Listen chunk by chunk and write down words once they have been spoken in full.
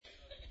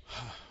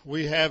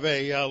We have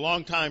a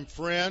longtime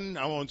friend.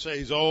 I won't say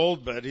he's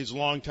old, but he's a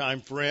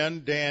longtime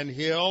friend, Dan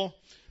Hill.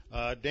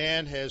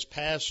 Dan has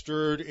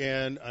pastored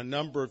in a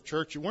number of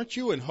churches. Weren't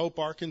you in Hope,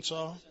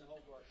 Arkansas?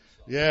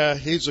 Yeah,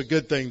 he's a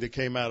good thing that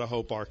came out of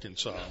Hope,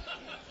 Arkansas.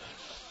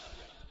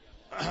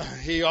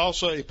 He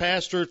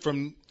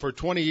pastored for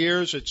 20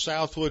 years at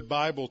Southwood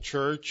Bible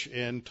Church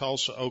in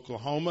Tulsa,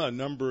 Oklahoma. A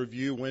number of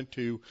you went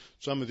to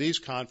some of these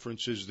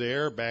conferences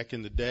there back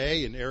in the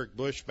day, and Eric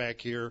Bush back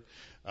here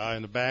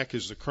in the back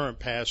is the current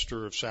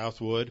pastor of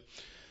Southwood.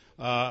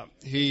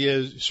 He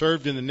has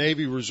served in the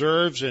Navy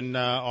Reserves and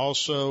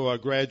also a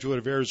graduate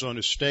of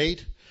Arizona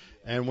State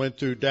and went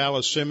through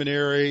Dallas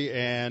Seminary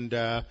and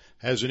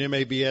has an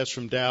MABS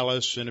from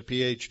Dallas and a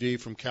PhD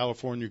from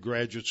California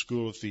Graduate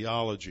School of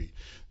Theology.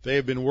 They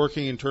have been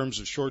working in terms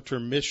of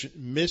short-term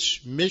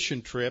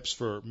mission trips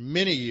for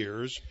many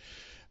years,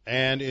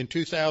 and in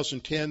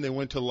 2010 they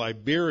went to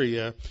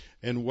Liberia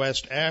in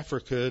West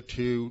Africa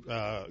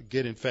to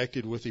get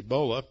infected with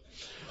Ebola.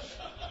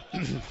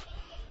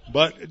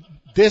 But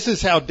this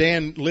is how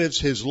Dan lives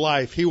his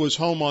life. He was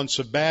home on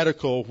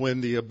sabbatical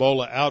when the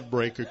Ebola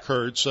outbreak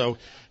occurred, so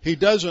he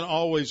doesn't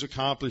always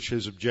accomplish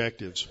his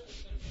objectives.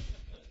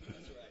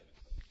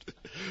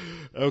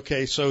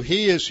 Okay, so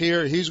he is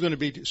here. He's going to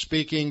be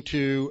speaking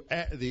to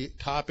the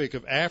topic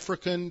of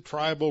African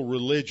tribal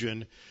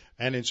religion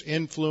and its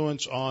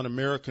influence on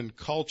American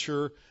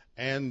culture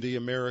and the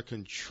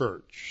American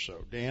church.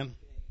 So, Dan?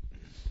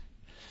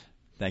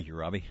 Thank you,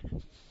 Robbie.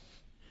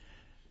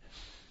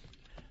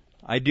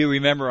 I do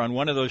remember on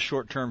one of those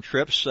short-term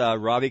trips,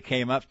 Robbie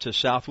came up to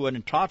Southwood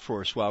and taught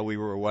for us while we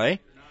were away.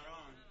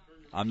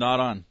 I'm not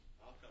on.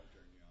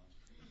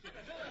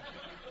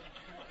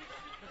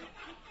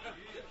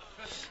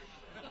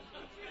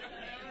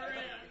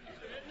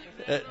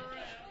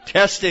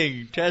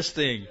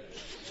 Testing.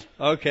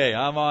 Okay,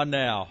 I'm on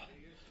now.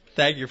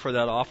 Thank you for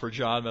that offer,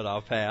 John, but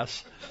I'll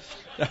pass.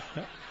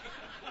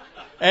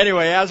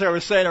 Anyway, as I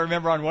was saying, I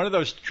remember on one of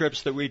those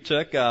trips that we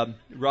took,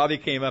 Robbie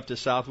came up to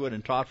Southwood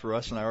and taught for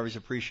us, and I always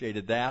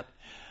appreciated that.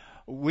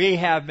 We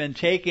have been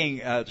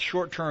taking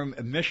short-term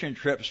mission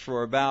trips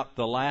for about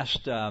the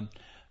last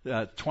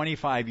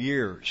 25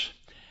 years.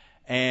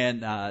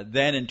 And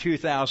then in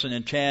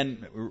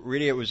 2010,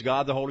 really it was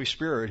God the Holy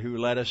Spirit who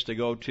led us to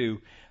go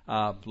to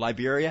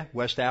Liberia,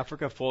 West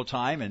Africa, full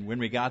time. And when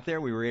we got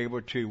there, we were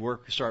able to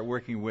start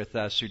working with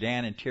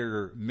Sudan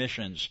Interior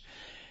Missions.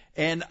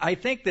 And I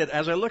think that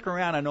as I look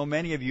around, I know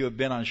many of you have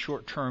been on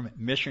short-term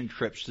mission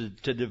trips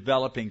to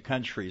developing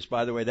countries.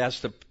 By the way,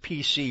 that's the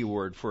PC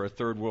word for a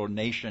third world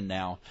nation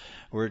now.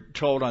 We're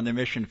told on the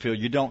mission field,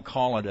 you don't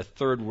call it a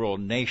third world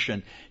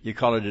nation, you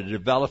call it a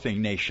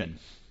developing nation.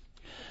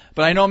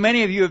 But I know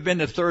many of you have been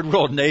to third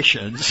world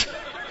nations.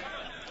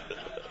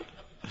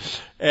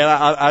 And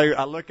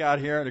I look out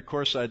here, and of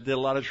course I did a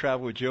lot of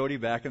travel with Jody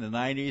back in the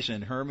 90s,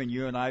 and Herman,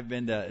 you and I have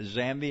been to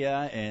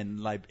Zambia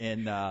and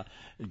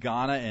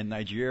Ghana and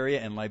Nigeria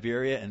and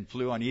Liberia and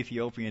flew on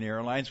Ethiopian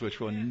Airlines, which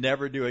we'll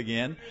never do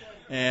again.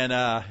 And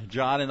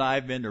John and I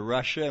have been to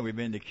Russia, we've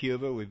been to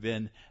Cuba, we've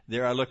been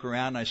there. I look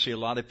around and I see a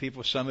lot of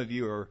people. Some of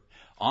you are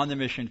on the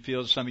mission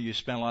field, some of you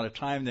spend a lot of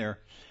time there.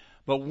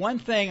 But one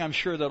thing I'm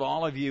sure that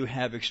all of you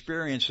have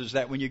experienced is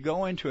that when you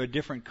go into a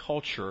different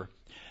culture,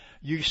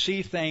 you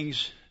see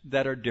things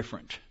that are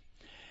different.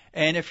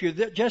 And if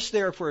you're just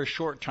there for a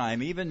short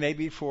time, even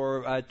maybe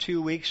for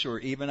 2 weeks or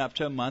even up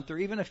to a month or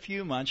even a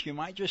few months, you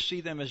might just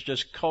see them as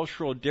just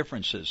cultural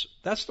differences.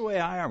 That's the way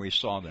I always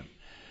saw them.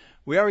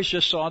 We always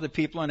just saw the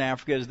people in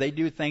Africa as they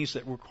do things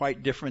that were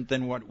quite different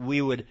than what we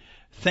would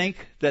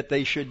think that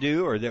they should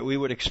do or that we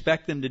would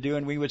expect them to do,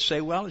 and we would say,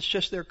 well, it's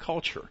just their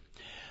culture.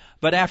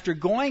 But after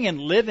going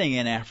and living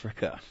in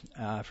Africa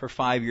for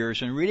 5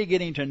 years and really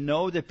getting to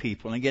know the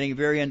people and getting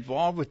very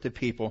involved with the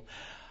people,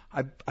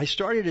 I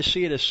started to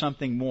see it as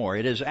something more.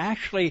 It is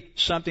actually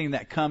something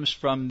that comes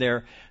from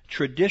their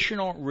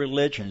traditional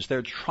religions,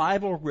 their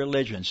tribal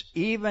religions.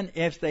 Even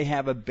if they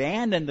have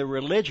abandoned the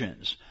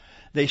religions,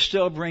 they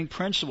still bring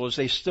principles,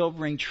 they still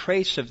bring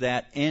traits of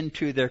that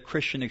into their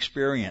Christian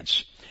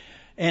experience.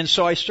 And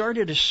so I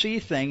started to see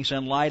things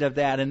in light of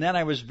that. And then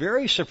I was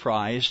very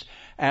surprised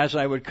as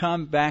I would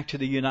come back to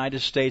the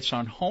United States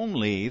on home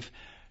leave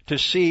to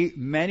see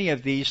many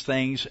of these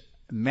things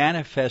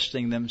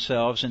manifesting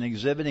themselves and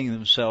exhibiting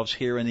themselves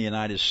here in the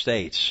United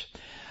States.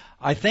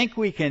 I think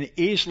we can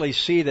easily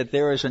see that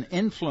there is an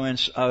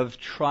influence of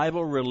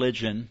tribal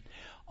religion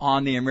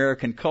on the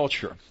American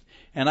culture.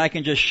 And I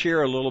can just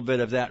share a little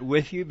bit of that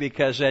with you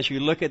because as you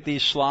look at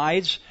these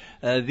slides,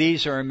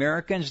 these are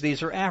Americans,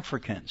 these are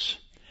Africans.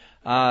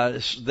 Not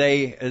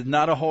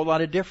a whole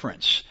lot of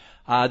difference.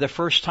 The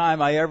first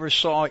time I ever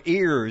saw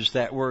ears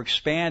that were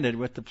expanded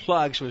with the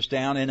plugs was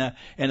down in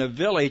a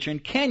village in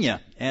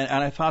Kenya, and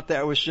I thought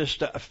that was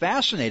just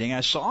fascinating.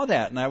 I saw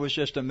that and I was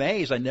just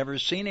amazed. I'd never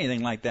seen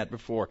anything like that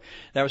before.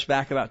 That was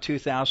back about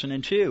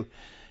 2002.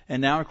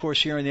 And now, of course,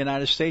 here in the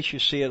United States, you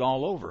see it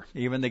all over.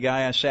 Even the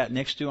guy I sat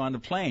next to on the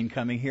plane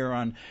coming here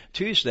on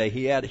Tuesday,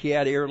 he had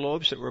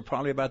earlobes that were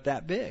probably about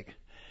that big.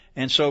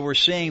 And so we're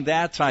seeing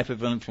that type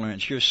of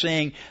influence. You're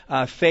seeing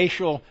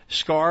facial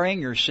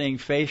scarring. You're seeing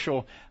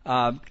facial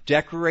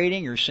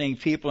decorating. You're seeing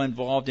people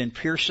involved in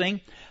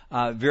piercing,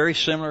 very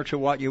similar to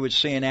what you would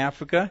see in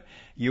Africa.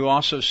 You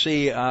also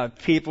see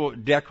people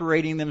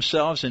decorating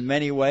themselves in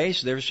many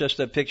ways. There's just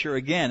a picture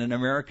again, an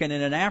American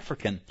and an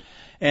African.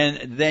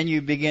 And then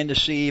you begin to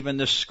see even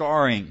the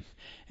scarring.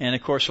 And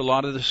of course, a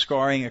lot of the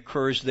scarring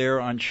occurs there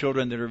on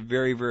children that are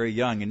very, very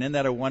young. And isn't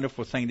that a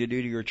wonderful thing to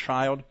do to your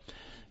child?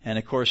 And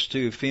of course,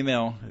 to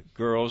female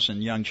girls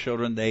and young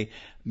children, they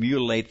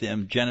mutilate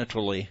them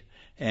genitally.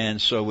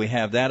 And so we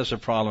have that as a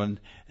problem.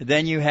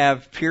 Then you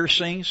have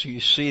piercings. You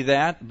see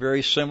that,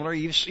 very similar.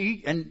 You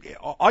see, and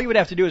all you would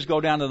have to do is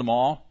go down to the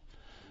mall,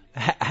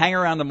 hang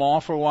around the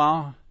mall for a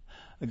while,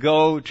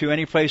 go to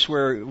any place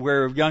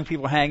where young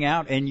people hang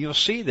out, and you'll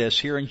see this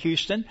here in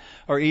Houston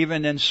or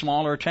even in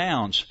smaller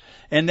towns.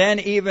 And then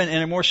even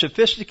in a more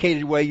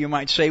sophisticated way, you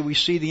might say we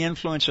see the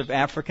influence of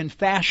African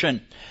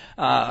fashion.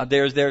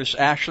 There's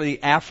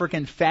actually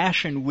African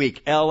Fashion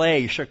Week,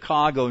 L.A.,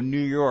 Chicago,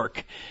 New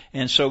York.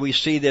 And so we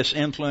see this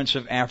influence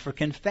of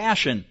African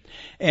fashion.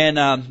 And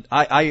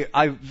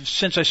I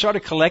since I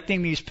started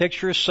collecting these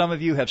pictures, some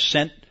of you have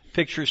sent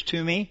pictures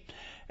to me.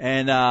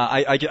 And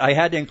I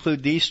had to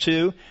include these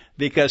two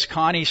because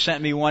Connie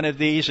sent me one of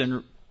these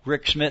and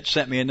Rick Smith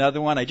sent me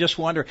another one. I just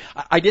wonder,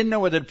 I didn't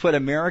know whether to put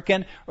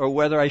American or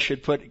whether I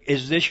should put,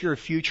 is this your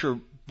future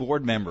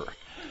board member?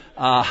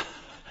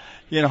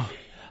 You know,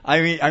 I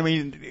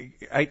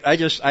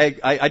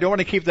don't want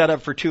to keep that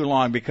up for too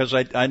long because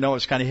I know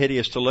it's kind of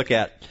hideous to look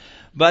at.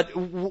 But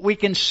we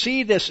can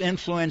see this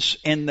influence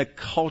in the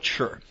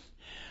culture.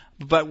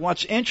 But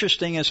what's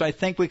interesting is I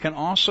think we can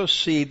also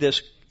see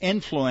this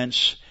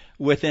influence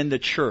within the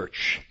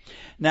church.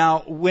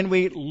 Now, when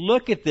we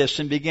look at this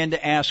and begin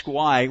to ask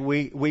why,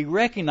 we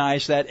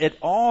recognize that it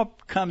all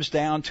comes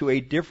down to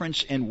a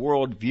difference in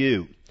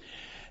worldview.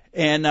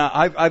 And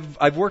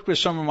I've worked with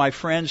some of my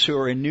friends who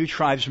are in New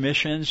Tribes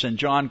Missions and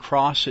John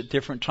Cross at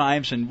different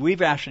times, and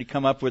we've actually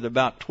come up with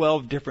about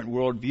 12 different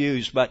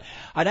worldviews. But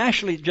I'd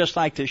actually just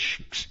like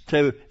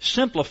to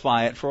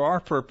simplify it for our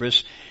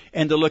purpose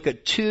and to look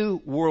at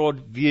two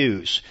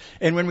worldviews.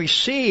 And when we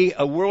see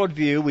a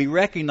worldview, we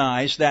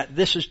recognize that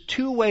this is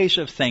two ways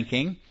of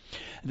thinking,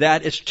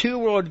 that it's two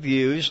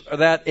worldviews,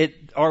 that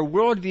our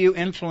worldview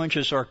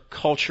influences our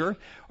culture,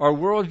 our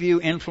worldview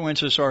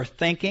influences our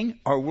thinking,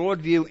 our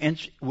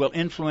worldview will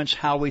influence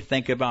how we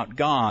think about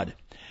God.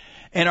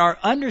 And our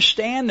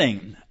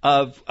understanding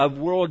of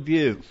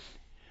worldview,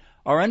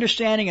 our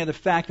understanding of the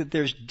fact that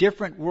there's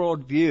different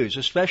worldviews,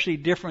 especially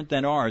different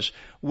than ours,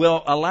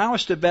 will allow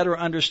us to better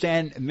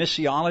understand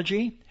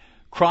missiology,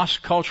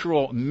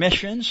 cross-cultural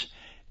missions,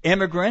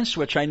 immigrants,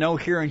 which I know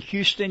here in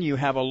Houston you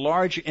have a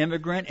large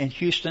immigrant in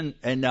Houston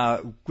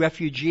and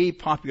refugee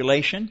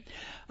population,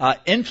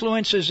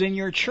 influences in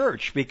your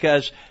church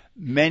because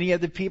many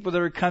of the people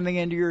that are coming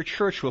into your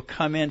church will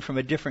come in from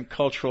a different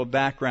cultural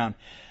background.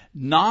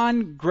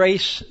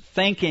 Non-grace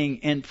thinking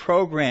in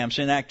programs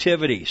and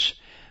activities.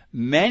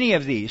 Many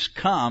of these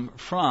come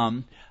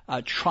from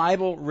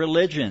tribal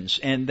religions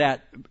and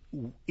that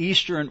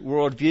Eastern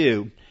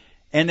worldview.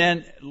 And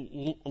then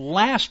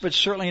last but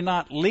certainly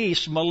not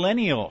least,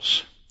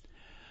 millennials.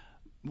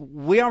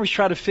 We always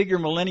try to figure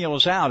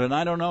millennials out, and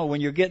I don't know,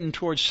 when you're getting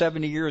towards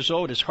 70 years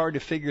old, it's hard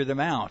to figure them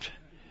out.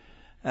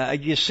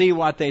 You see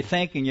what they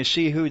think, and you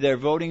see who they're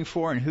voting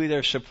for and who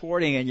they're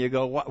supporting, and you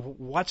go,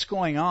 what's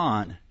going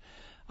on?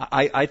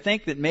 I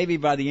think that maybe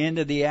by the end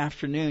of the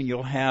afternoon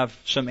you'll have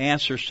some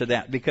answers to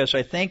that, because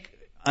I think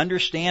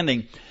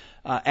understanding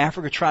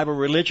Africa tribal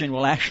religion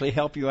will actually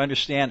help you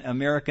understand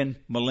American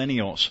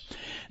millennials.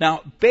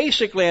 Now,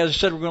 basically, as I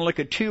said, we're going to look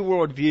at two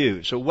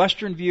worldviews, a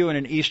Western view and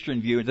an Eastern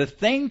view. The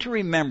thing to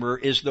remember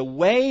is the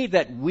way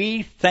that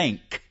we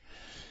think,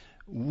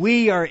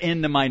 we are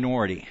in the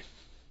minority.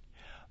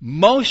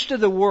 Most of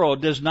the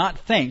world does not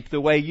think the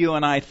way you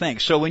and I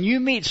think. So when you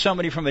meet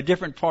somebody from a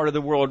different part of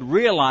the world,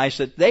 realize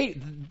that they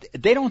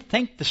don't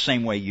think the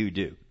same way you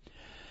do.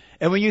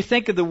 And when you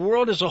think of the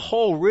world as a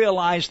whole,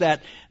 realize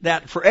that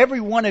for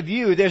every one of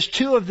you, there's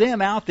two of them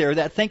out there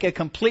that think a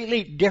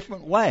completely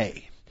different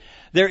way.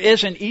 There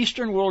is an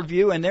Eastern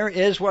worldview, and there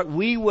is what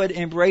we would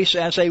embrace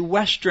as a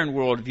Western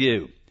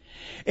worldview.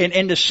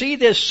 And to see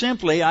this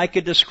simply, I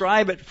could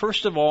describe it,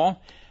 first of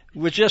all,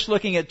 with just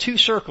looking at two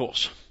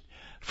circles.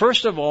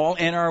 First of all,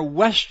 in our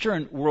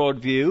Western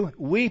worldview,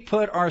 we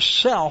put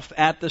ourself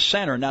at the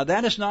center. Now,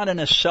 that is not in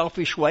a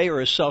selfish way or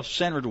a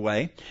self-centered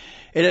way.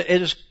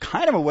 It is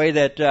kind of a way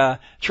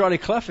that Charlie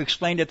Clough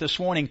explained it this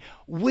morning.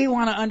 We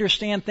want to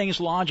understand things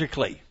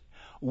logically.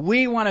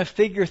 We want to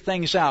figure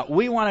things out.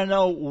 We want to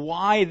know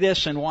why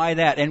this and why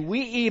that. And we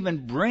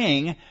even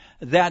bring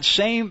that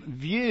same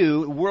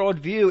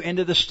worldview,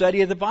 into the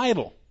study of the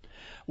Bible.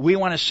 We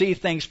want to see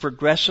things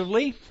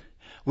progressively.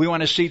 We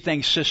want to see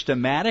things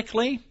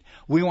systematically.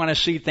 We want to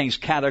see things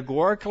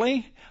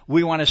categorically.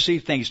 We want to see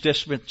things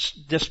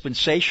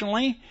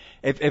dispensationally.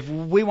 If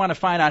we want to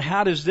find out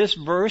how does this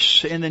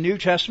verse in the New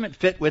Testament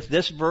fit with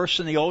this verse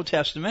in the Old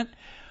Testament,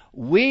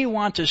 We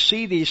want to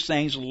see these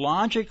things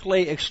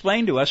logically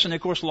explained to us. And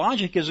of course,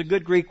 logic is a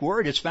good Greek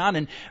word. It's found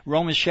in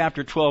Romans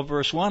chapter 12,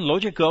 verse 1,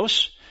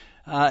 logikos.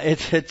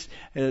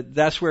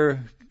 That's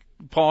where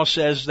Paul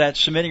says that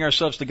submitting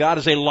ourselves to God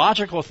is a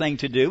logical thing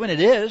to do, and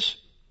it is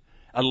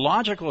a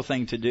logical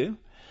thing to do.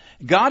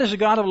 God is a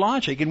God of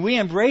logic, and we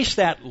embrace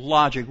that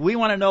logic. We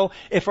want to know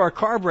if our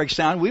car breaks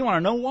down, we want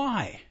to know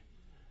why.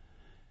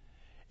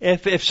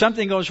 If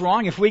something goes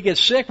wrong, if we get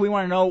sick, we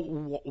want to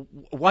know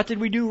what did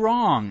we do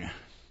wrong.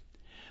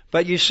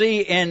 But you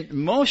see, in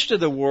most of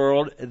the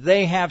world,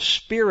 they have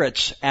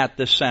spirits at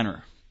the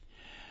center.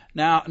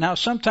 Now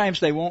sometimes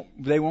they won't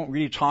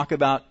really talk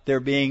about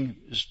there being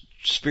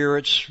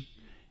spirits,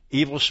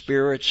 evil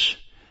spirits,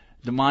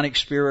 demonic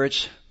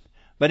spirits.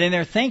 But in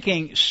their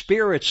thinking,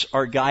 spirits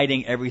are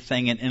guiding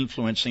everything and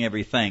influencing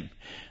everything.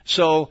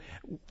 So,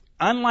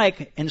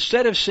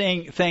 instead of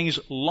seeing things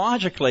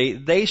logically,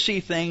 they see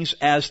things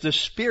as the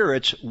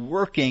spirits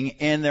working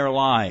in their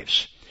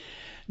lives.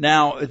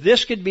 Now,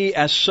 this could be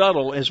as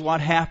subtle as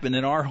what happened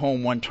in our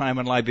home one time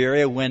in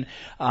Liberia when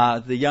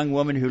the young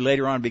woman who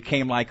later on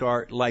became like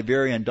our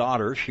Liberian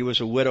daughter, she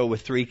was a widow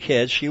with 3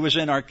 kids, she was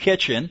in our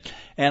kitchen,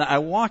 and I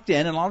walked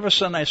in, and all of a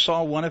sudden I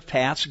saw one of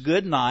Pat's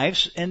good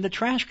knives in the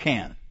trash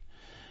can.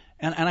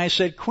 And I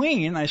said,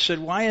 Queen, I said,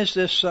 why is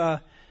this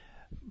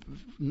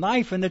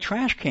knife in the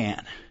trash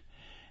can?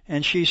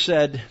 And she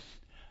said,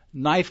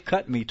 knife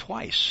cut me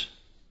twice.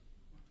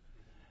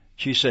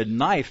 She said,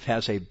 knife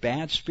has a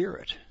bad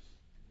spirit.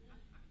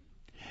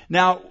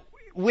 Now,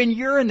 when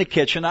you're in the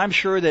kitchen, I'm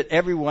sure that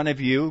every one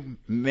of you,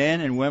 men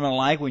and women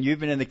alike, when you've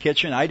been in the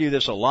kitchen, I do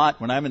this a lot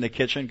when I'm in the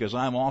kitchen because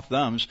I'm off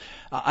thumbs,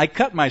 I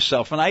cut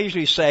myself. And I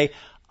usually say,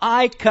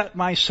 I cut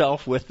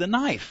myself with the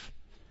knife.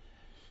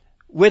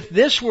 With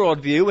this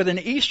worldview, with an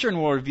Eastern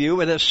worldview,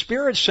 with a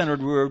Spirit-centered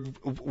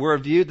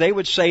worldview, they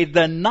would say,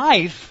 the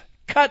knife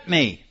cut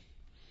me.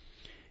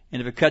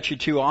 And if it cuts you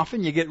too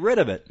often, you get rid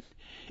of it.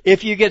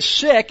 If you get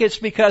sick, it's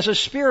because a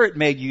spirit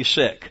made you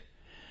sick.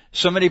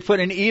 Somebody put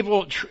an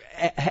evil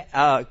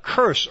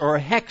curse or a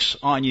hex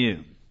on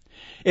you.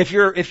 If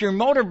your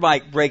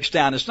motorbike breaks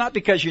down, it's not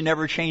because you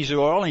never changed the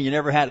oil and you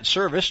never had it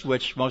serviced,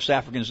 which most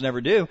Africans never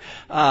do.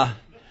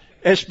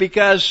 It's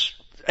because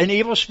an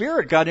evil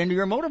spirit got into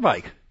your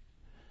motorbike.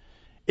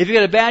 If you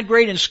get a bad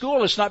grade in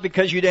school, it's not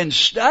because you didn't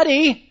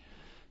study.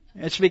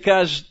 It's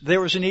because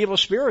there was an evil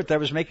spirit that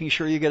was making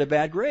sure you get a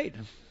bad grade.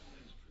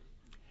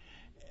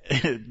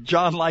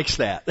 John likes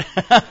that.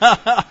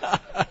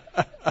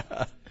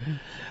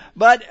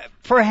 But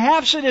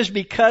perhaps it is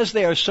because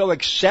they are so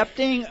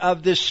accepting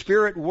of this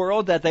spirit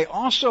world that they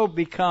also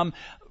become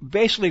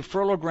basically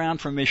fertile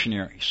ground for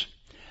missionaries.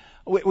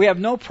 We have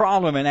no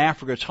problem in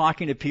Africa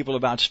talking to people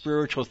about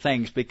spiritual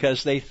things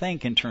because they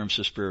think in terms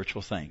of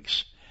spiritual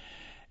things.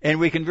 And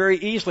we can very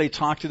easily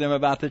talk to them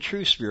about the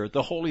true Spirit,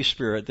 the Holy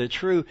Spirit, the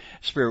true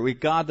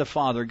Spirit, God the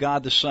Father,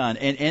 God the Son,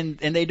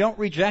 and they don't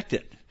reject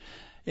it.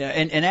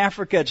 In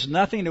Africa, it's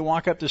nothing to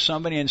walk up to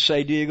somebody and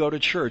say, do you go to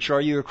church? Are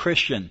you a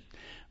Christian?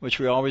 Which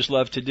we always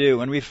love to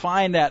do. And we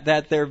find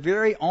that they're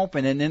very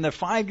open. And in the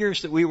 5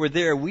 years that we were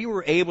there, we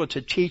were able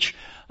to teach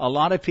a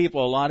lot of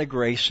people a lot of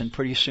grace, and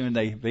pretty soon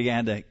they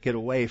began to get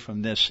away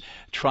from this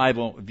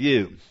tribal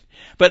view.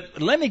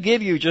 But let me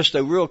give you just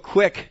a real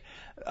quick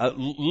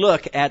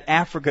look at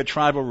Africa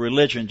tribal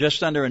religion,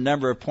 just under a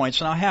number of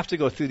points. And I'll have to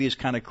go through these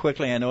kind of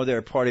quickly. I know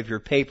they're part of your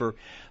paper.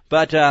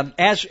 But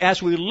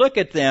as we look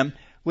at them,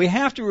 we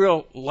have to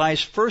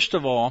realize, first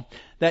of all,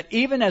 that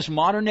even as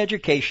modern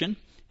education,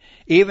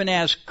 even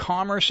as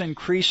commerce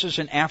increases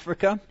in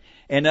Africa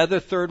and other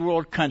third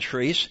world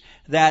countries,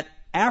 that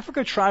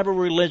Africa tribal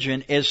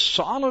religion is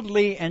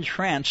solidly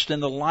entrenched in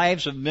the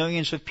lives of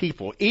millions of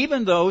people.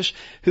 Even those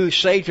who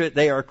say that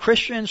they are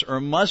Christians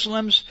or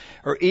Muslims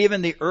or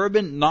even the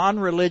urban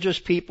non-religious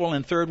people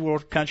in third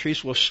world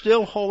countries will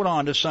still hold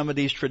on to some of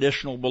these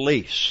traditional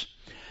beliefs.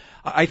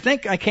 I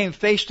think I came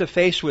face to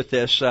face with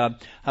this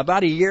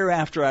about a year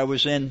after I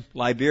was in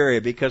Liberia,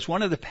 because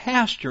one of the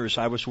pastors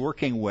I was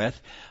working with,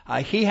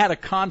 he had a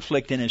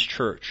conflict in his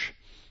church.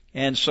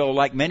 And so,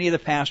 like many of the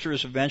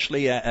pastors,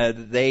 eventually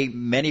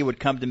many would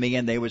come to me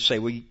and they would say,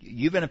 well,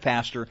 you've been a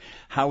pastor,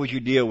 how would you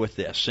deal with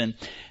this? And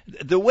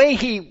the way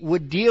he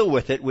would deal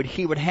with it,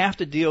 he would have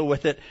to deal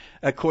with it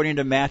according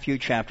to Matthew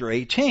chapter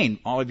 18.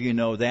 All of you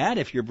know that.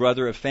 If your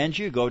brother offends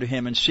you, go to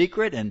him in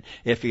secret, and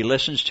if he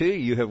listens to you,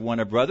 you have won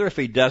a brother. If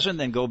he doesn't,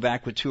 then go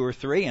back with 2 or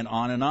 3, and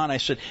on and on. I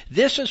said,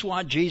 this is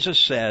what Jesus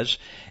says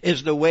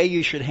is the way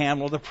you should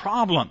handle the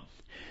problem.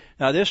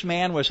 Now, this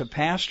man was a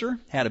pastor,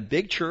 had a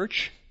big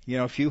church,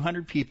 a few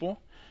hundred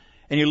people.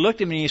 And he looked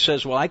at me and he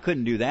says, well, I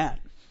couldn't do that.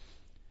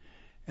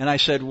 And I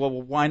said, well,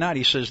 why not?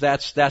 He says,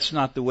 that's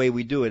not the way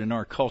we do it in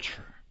our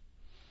culture.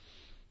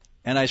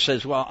 And I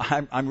says, well,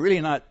 I'm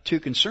really not too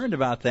concerned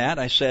about that.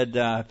 I said,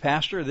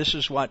 Pastor, this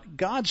is what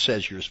God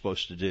says you're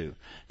supposed to do.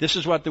 This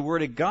is what the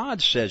Word of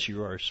God says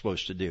you are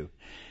supposed to do.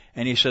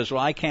 And he says,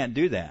 well, I can't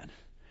do that.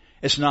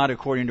 It's not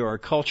according to our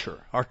culture.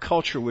 Our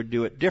culture would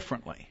do it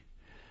differently.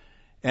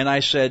 And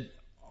I said,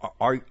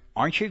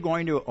 aren't you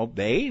going to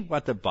obey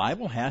what the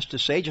Bible has to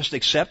say? Just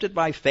accept it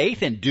by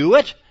faith and do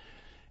it?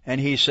 And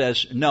he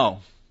says,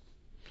 no,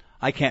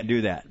 I can't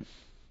do that.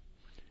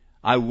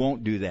 I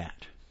won't do that.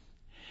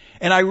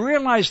 And I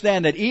realized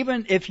then that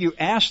even if you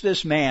ask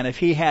this man if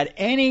he had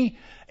any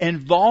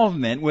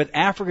involvement with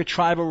Africa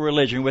tribal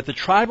religion, with the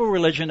tribal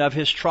religion of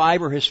his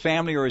tribe or his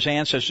family or his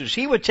ancestors,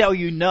 he would tell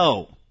you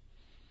no.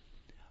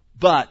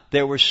 But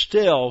there was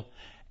still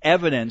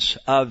evidence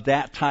of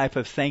that type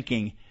of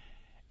thinking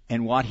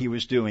in what he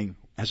was doing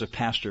as a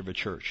pastor of a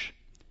church.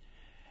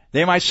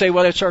 They might say,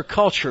 well, it's our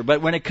culture.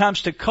 But when it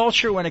comes to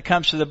culture, when it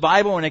comes to the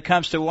Bible, when it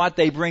comes to what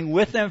they bring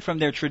with them from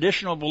their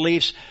traditional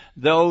beliefs,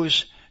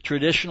 those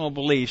traditional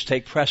beliefs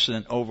take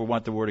precedent over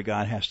what the Word of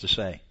God has to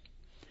say.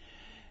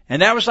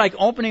 And that was like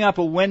opening up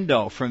a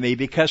window for me,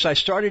 because I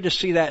started to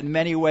see that in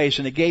many ways,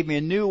 and it gave me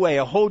a new way,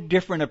 a whole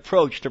different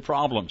approach to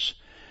problems.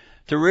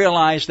 To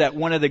realize that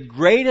one of the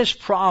greatest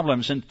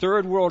problems in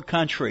third world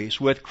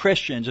countries with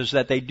Christians is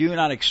that they do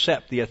not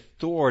accept the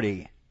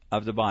authority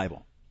of the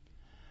Bible.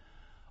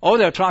 Oh,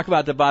 they'll talk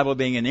about the Bible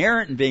being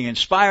inerrant and being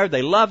inspired.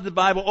 They love the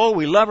Bible. Oh,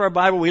 we love our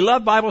Bible. We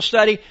love Bible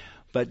study.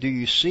 But do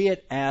you see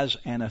it as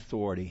an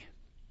authority?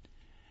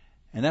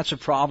 And that's a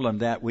problem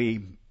that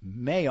we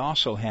may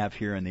also have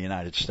here in the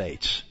United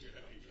States.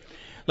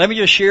 Let me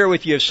just share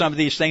with you some of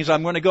these things.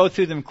 I'm going to go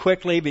through them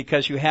quickly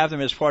because you have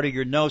them as part of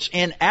your notes.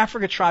 In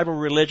Africa tribal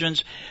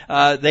religions,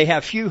 they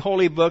have few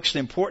holy books. The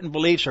important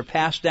beliefs are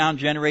passed down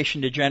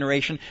generation to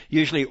generation,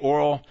 usually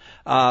oral.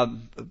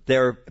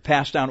 They're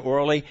passed down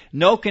orally.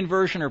 No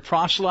conversion or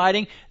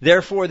proselyting.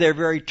 Therefore, they're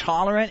very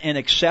tolerant and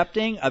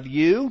accepting of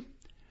you.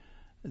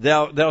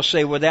 They'll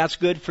say, well, that's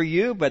good for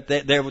you, but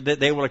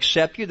they will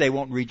accept you. They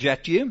won't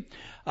reject you.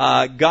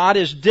 God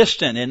is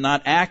distant and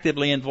not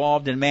actively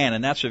involved in man,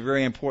 and that's a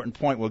very important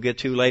point we'll get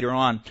to later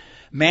on.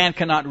 Man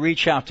cannot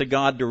reach out to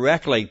God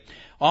directly.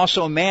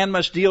 Also, man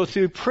must deal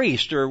through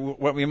priests, or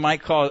what we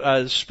might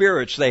call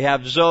spirits. They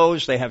have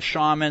zoes, they have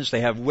shamans,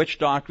 they have witch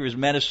doctors,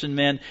 medicine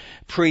men,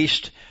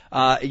 priests.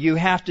 You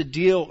have to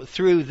deal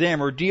through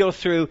them, or deal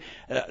through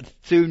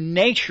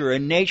nature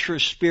and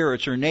nature's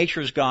spirits, or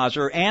nature's gods,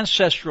 or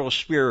ancestral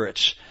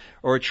spirits,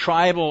 or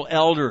tribal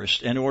elders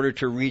in order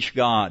to reach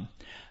God.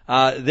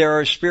 There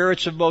are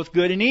spirits of both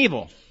good and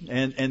evil,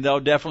 and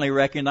they'll definitely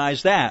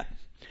recognize that.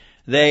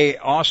 They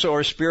also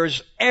are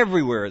spirits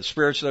everywhere,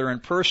 spirits that are in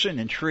person,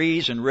 in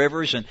trees and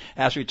rivers, and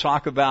as we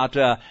talk about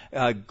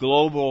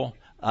global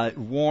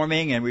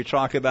warming, and we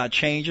talk about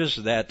changes,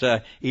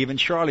 that even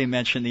Charlie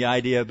mentioned the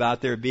idea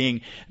about there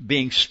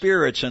being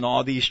spirits in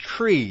all these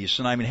trees.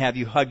 And I mean, have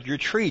you hugged your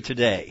tree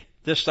today?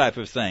 This type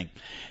of thing.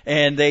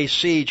 And they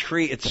see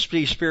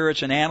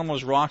spirits in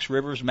animals, rocks,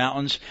 rivers,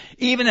 mountains,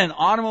 even in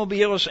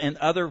automobiles and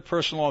other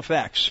personal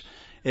effects.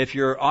 If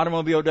your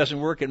automobile doesn't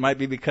work, it might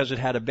be because it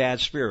had a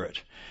bad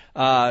spirit.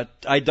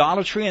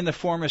 Idolatry in the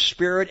form of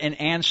spirit and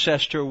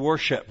ancestor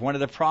worship. One of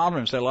the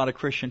problems that a lot of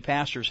Christian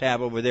pastors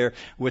have over there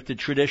with the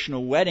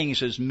traditional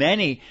weddings is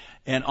many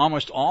and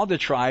almost all the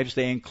tribes,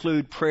 they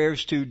include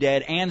prayers to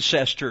dead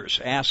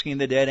ancestors, asking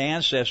the dead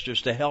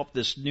ancestors to help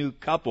this new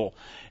couple.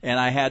 And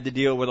I had to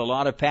deal with a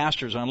lot of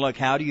pastors on, look,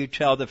 how do you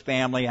tell the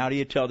family, how do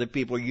you tell the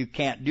people you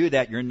can't do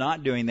that, you're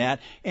not doing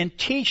that, and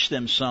teach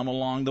them some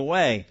along the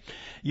way.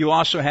 You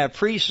also have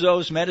priests,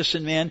 zoes,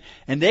 medicine men,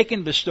 and they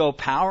can bestow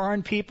power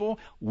on people,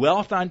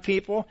 wealth on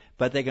people,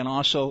 but they can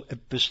also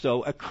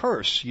bestow a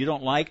curse. You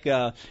don't like,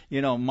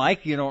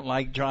 Mike, you don't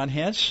like John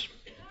Hintz?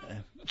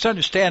 It's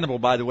understandable,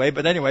 by the way,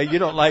 but anyway, you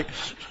don't like...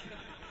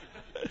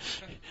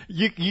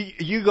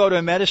 You go to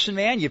a medicine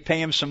man, you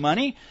pay him some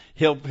money,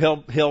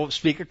 he'll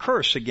speak a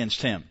curse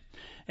against him.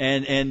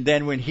 And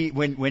then when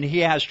he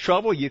has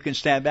trouble, you can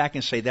stand back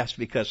and say, that's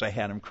because I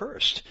had him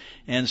cursed.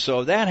 And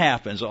so that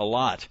happens a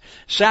lot.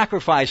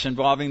 Sacrifice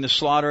involving the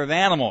slaughter of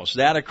animals,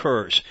 that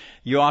occurs.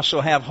 You also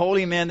have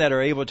holy men that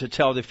are able to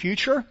tell the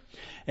future.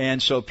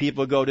 And so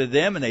people go to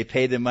them and they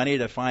pay them money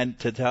to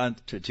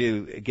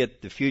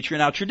get the future.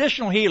 Now,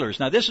 traditional healers.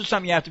 Now, this is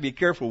something you have to be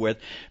careful with,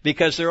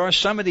 because there are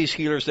some of these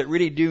healers that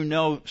really do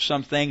know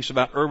some things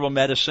about herbal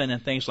medicine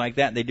and things like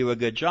that, and they do a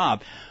good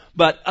job.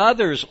 But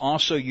others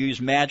also use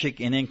magic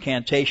and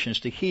incantations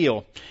to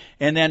heal.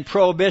 And then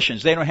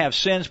prohibitions. They don't have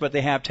sins, but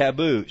they have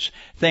taboos.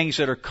 Things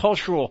that are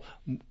cultural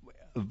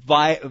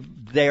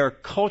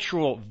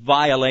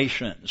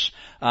violations,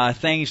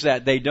 things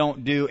that they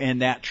don't do in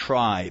that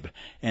tribe,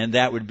 and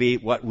that would be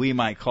what we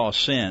might call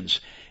sins.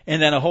 And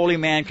then a holy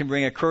man can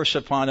bring a curse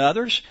upon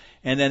others,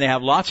 and then they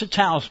have lots of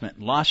talismans,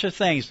 lots of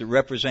things that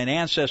represent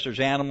ancestors,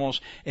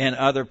 animals, and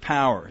other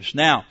powers.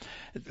 Now,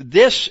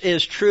 this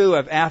is true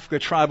of Africa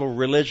tribal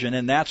religion,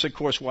 and that's, of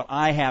course, what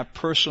I have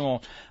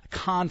personal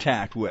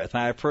contact with.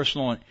 I have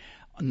personal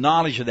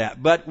knowledge of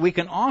that. But we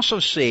can also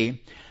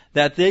see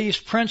that these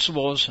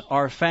principles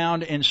are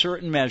found in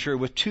certain measure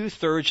with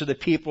 2/3 of the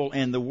people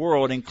in the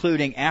world,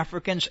 including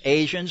Africans,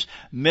 Asians,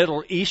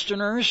 Middle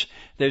Easterners.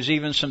 There's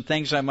even some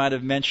things I might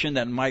have mentioned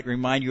that might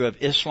remind you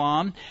of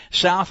Islam.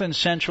 South and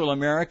Central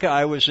America,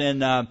 I was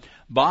in, I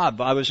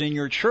was in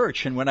your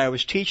church, and when I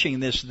was teaching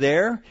this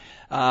there,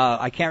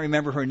 I can't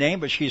remember her name,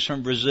 but she's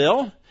from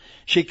Brazil.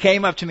 She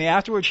came up to me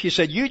afterwards. She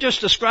said, "You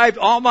just described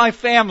all my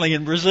family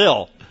in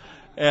Brazil."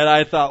 And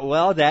I thought,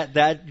 well,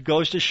 that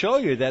goes to show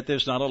you that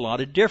there's not a lot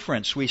of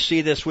difference. We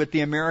see this with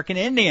the American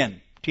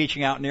Indian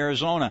teaching out in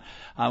Arizona.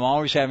 I'm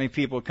always having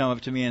people come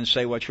up to me and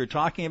say, what you're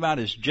talking about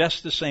is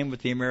just the same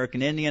with the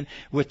American Indian,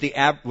 with the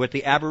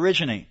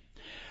Aborigine.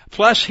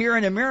 Plus, here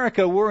in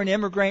America, we're an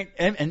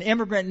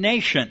immigrant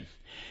nation.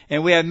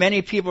 And we have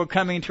many people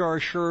coming to our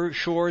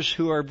shores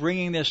who are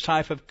bringing this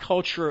type of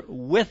culture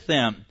with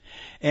them.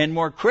 And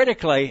more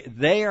critically,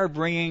 they are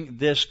bringing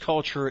this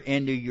culture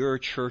into your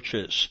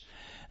churches.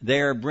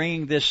 They are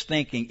bringing this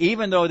thinking.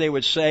 Even though they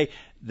would say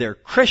they're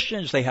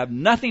Christians, they have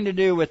nothing to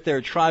do with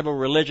their tribal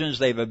religions,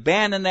 they've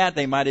abandoned that,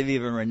 they might have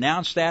even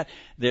renounced that,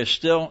 there's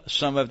still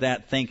some of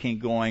that thinking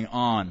going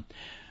on.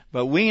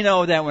 But we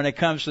know that when it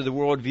comes to the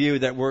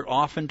worldview that we're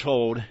often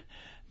told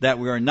that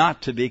we are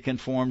not to be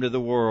conformed to the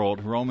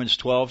world. Romans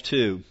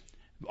 12:2,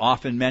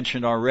 often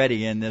mentioned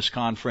already in this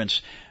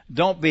conference.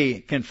 Don't be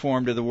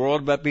conformed to the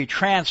world, but be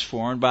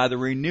transformed by the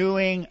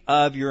renewing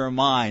of your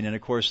mind. And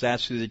of course,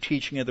 that's through the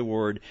teaching of the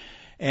Word.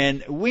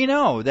 And we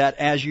know that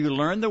as you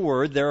learn the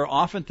Word, there are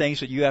often things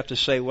that you have to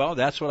say, well,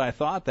 that's what I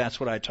thought, that's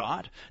what I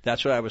taught,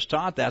 that's what I was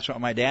taught, that's what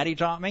my daddy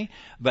taught me,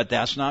 but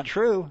that's not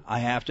true. I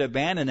have to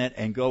abandon it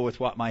and go with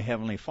what my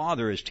Heavenly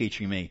Father is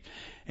teaching me.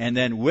 And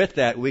then with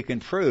that, we can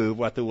prove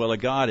what the will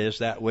of God is,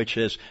 that which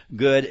is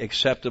good,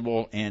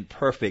 acceptable, and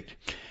perfect.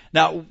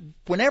 Now,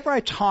 whenever I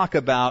talk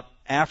about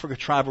African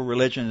tribal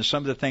religion and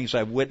some of the things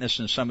I've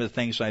witnessed and some of the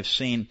things I've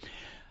seen,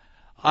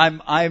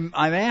 I'm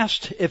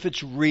asked if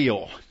it's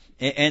real.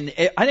 And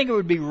I think it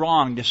would be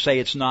wrong to say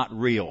it's not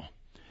real,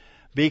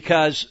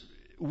 because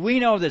we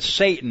know that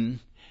Satan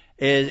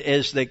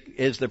is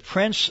the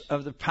prince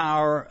of the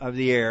power of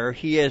the air.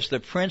 He is the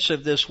prince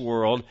of this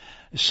world.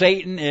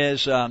 Satan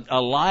is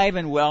alive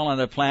and well on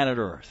the planet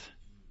Earth.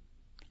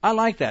 I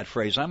like that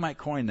phrase. I might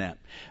coin that.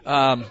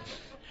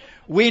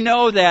 We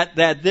know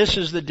that this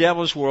is the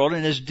devil's world,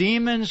 and his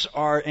demons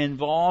are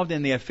involved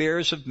in the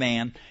affairs of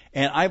man,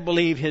 and I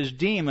believe his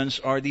demons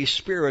are these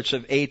spirits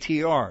of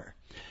ATR.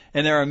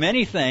 And there are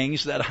many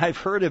things that I've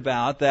heard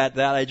about that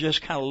I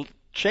just kind of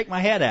shake my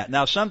head at.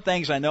 Now, some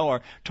things I know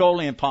are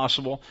totally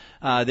impossible.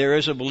 There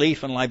is a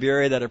belief in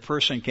Liberia that a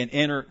person can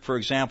enter, for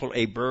example,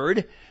 a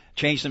bird,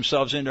 change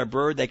themselves into a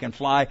bird. They can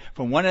fly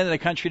from one end of the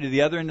country to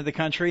the other end of the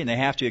country, and they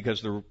have to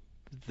because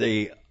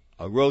the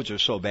roads are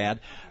so bad.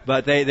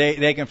 But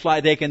they can fly.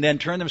 They can then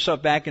turn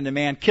themselves back into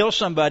man, kill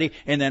somebody,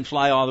 and then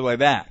fly all the way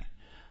back.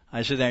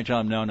 I sit there and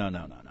tell them,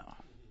 no.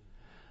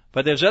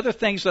 But there's other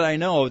things that I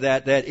know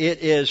that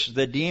it is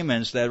the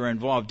demons that are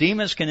involved.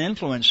 Demons can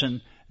influence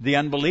the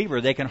unbeliever.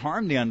 They can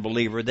harm the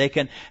unbeliever. They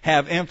can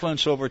have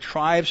influence over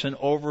tribes and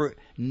over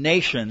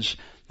nations.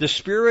 The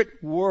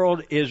spirit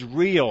world is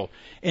real.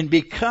 And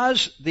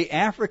because the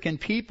African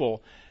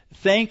people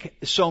think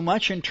so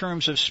much in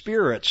terms of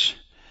spirits,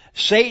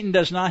 Satan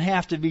does not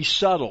have to be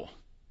subtle.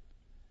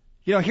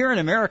 You know, here in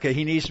America,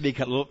 he needs to be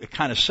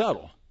kind of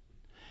subtle.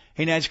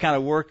 He needs to kind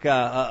of work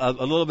a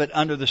little bit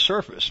under the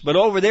surface. But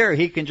over there,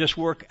 he can just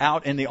work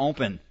out in the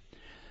open.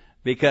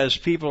 Because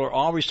people are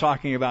always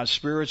talking about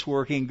spirits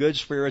working, good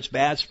spirits,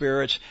 bad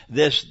spirits,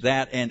 this,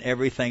 that, and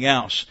everything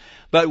else.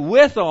 But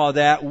with all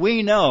that,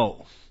 we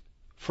know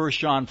 1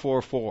 John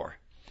 4:4.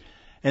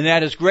 And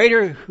that is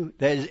greater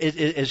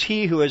is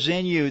he who is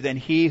in you than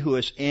he who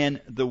is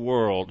in the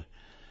world.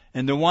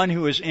 And the one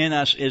who is in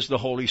us is the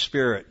Holy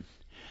Spirit.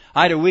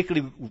 I had a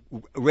weekly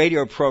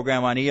radio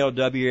program on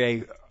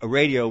ELWA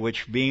radio,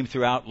 which beamed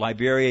throughout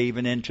Liberia,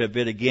 even into a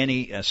bit of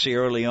Guinea,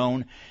 Sierra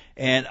Leone.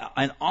 And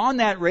on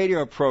that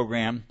radio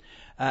program,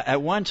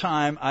 at one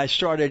time, I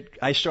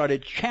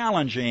started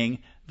challenging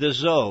the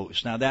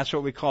Zos. Now, that's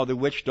what we call the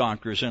witch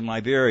doctors in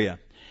Liberia.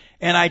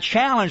 And I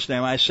challenged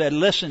them. I said,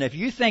 listen, if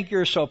you think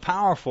you're so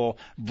powerful,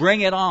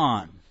 bring it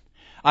on.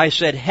 I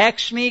said,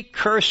 hex me,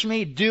 curse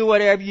me, do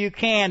whatever you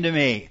can to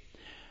me.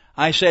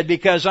 I said,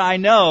 because I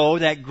know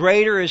that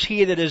greater is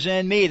he that is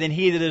in me than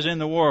he that is in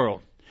the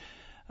world.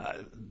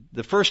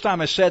 The first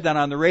time I said that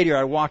on the radio,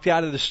 I walked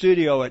out of the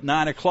studio at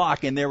 9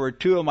 o'clock, and there were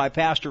two of my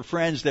pastor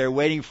friends there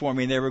waiting for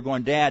me, and they were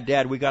going,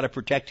 Dad, we got to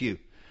protect you.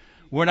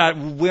 We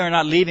are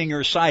not leaving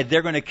your side.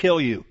 They're going to kill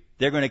you.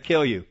 They're going to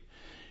kill you.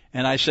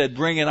 And I said,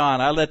 bring it on.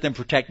 I let them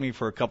protect me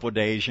for a couple of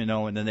days, and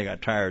then they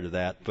got tired of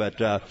that.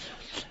 But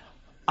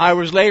I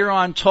was later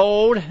on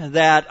told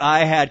that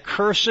I had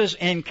curses,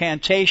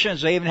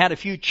 incantations. I even had a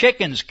few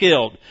chickens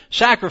killed,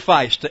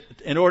 sacrificed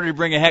in order to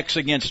bring a hex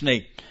against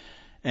me.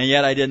 And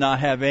yet I did not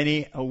have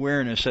any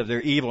awareness of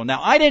their evil.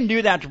 Now, I didn't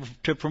do that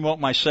to promote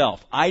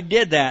myself. I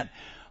did that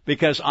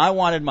because I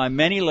wanted my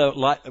many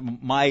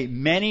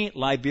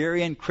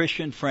Liberian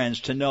Christian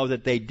friends to know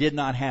that they did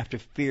not have to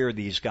fear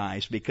these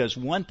guys. Because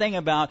one thing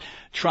about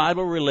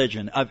tribal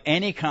religion of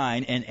any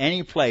kind in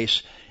any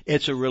place,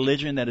 it's a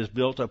religion that is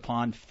built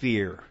upon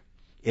fear.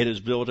 It is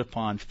built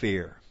upon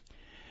fear.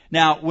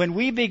 Now, when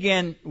we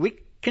begin, we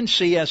can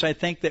see, as I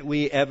think that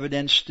we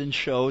evidenced and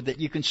showed, that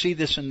you can see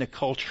this in the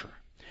culture.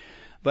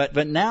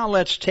 But now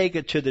let's take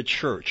it to the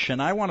church.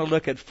 And I want to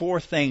look at four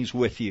things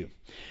with you.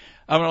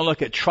 I want to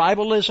look at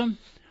tribalism.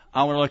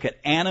 I want to look at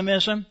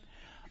animism.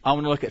 I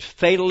want to look at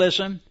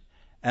fatalism.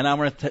 And I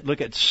want to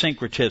look at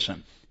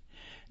syncretism.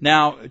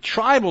 Now,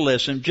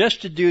 tribalism,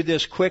 just to do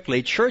this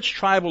quickly, church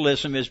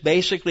tribalism is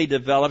basically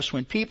develops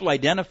when people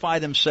identify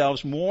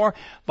themselves more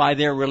by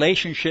their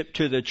relationship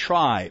to the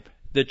tribe,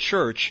 the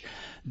church,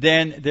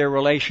 than their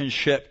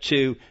relationship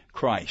to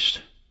Christ.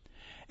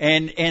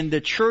 And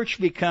the church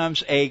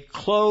becomes a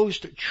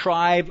closed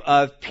tribe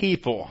of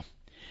people.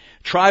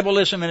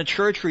 Tribalism in a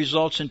church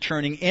results in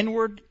turning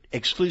inward,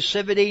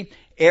 exclusivity,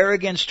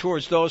 arrogance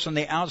towards those on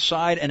the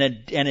outside, and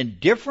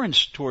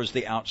indifference towards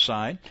the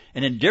outside,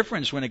 and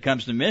indifference when it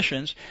comes to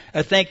missions,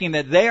 thinking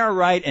that they are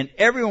right and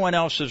everyone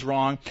else is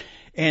wrong,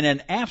 and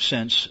an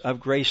absence of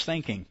grace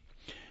thinking.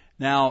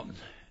 Now,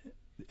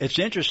 it's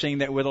interesting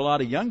that with a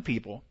lot of young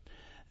people,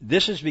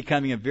 this is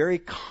becoming a very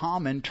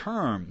common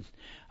term.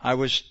 I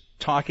was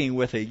talking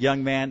with a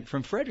young man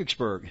from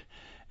Fredericksburg,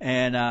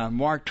 and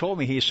Mark told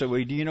me, he said,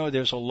 well, do you know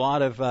there's a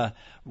lot of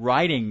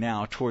writing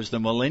now towards the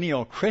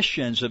millennial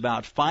Christians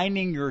about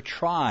finding your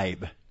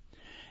tribe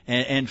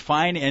and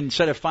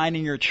instead of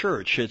finding your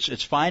church,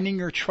 it's finding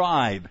your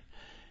tribe.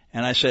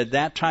 And I said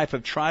that type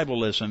of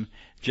tribalism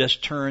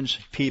just turns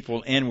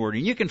people inward.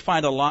 And you can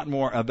find a lot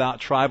more about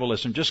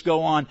tribalism. Just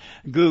go on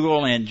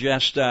Google and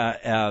just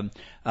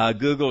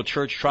Google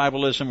church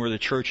tribalism, where the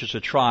church is a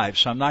tribe.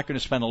 So I'm not going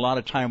to spend a lot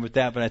of time with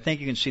that, but I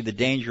think you can see the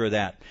danger of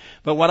that.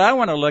 But what I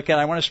want to look at,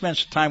 I want to spend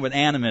some time with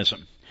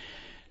animism.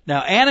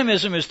 Now,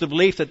 animism is the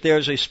belief that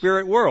there's a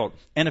spirit world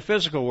and a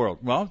physical world.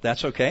 Well,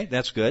 that's okay.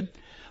 That's good.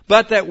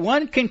 But that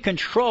one can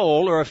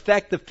control or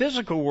affect the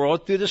physical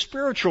world through the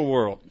spiritual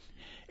world.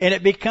 And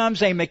it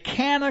becomes a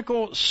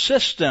mechanical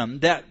system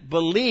that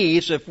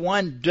believes if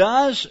one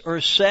does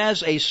or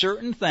says a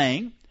certain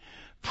thing,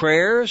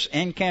 prayers,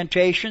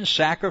 incantations,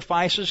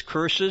 sacrifices,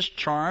 curses,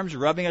 charms,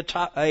 rubbing a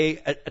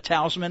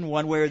talisman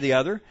one way or the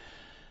other,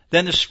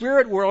 then the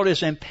spirit world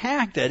is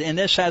impacted, and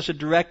this has a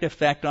direct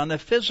effect on the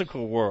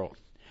physical world.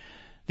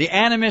 The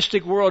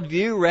animistic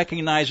worldview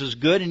recognizes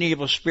good and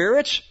evil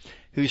spirits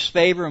whose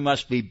favor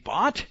must be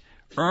bought,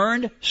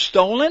 earned,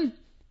 stolen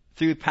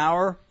through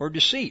power or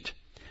deceit.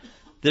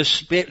 The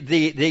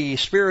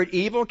spirit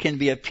evil can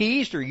be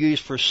appeased or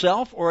used for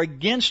self or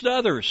against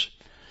others.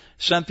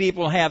 Some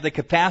people have the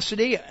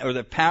capacity or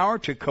the power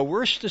to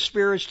coerce the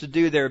spirits to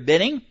do their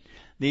bidding.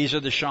 These are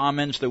the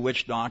shamans, the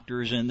witch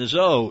doctors, and the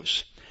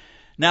zoos.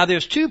 Now,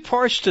 there's two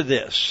parts to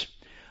this.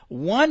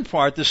 One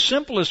part, the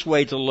simplest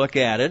way to look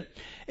at it,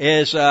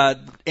 is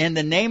in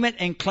the name it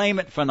and claim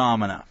it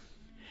phenomena.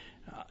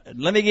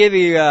 Let me give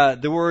you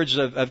the words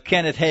of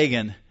Kenneth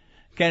Hagin.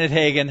 Kenneth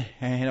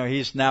Hagin,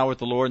 he's now with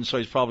the Lord, and so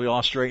he's probably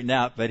all straightened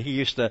out. But he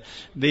used to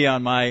be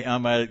on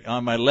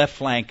my left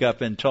flank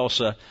up in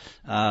Tulsa.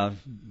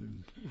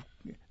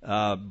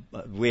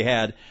 We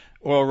had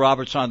Oral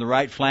Roberts on the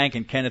right flank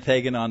and Kenneth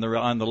Hagin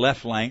on the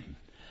left flank.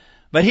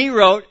 But he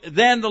wrote,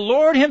 "Then the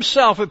Lord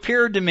Himself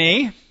appeared to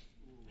me."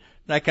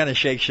 That kind of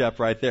shakes you up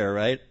right there,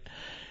 right?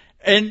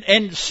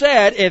 And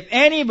said, "If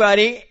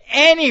anybody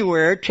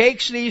anywhere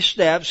takes these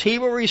steps, he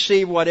will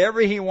receive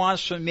whatever he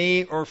wants from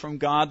me or from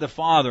God the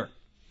Father."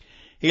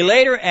 He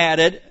later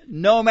added,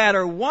 "No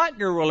matter what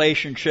your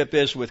relationship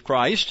is with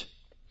Christ,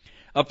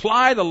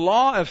 apply the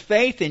law of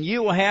faith and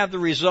you will have the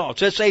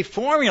results." It's a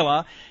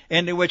formula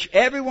into which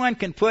everyone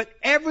can put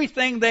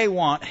everything they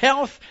want: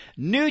 health,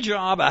 new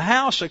job, a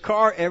house, a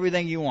car,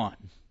 everything you want.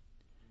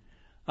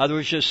 In other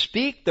words, just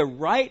speak the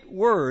right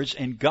words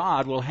and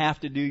God will have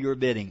to do your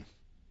bidding.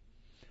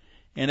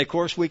 And of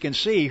course, we can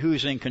see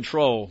who's in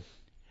control.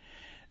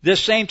 This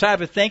same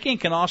type of thinking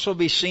can also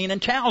be seen in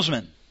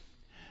talisman.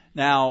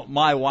 Now,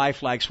 my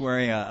wife likes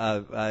wearing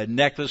a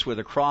necklace with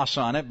a cross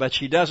on it, but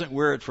she doesn't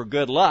wear it for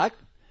good luck.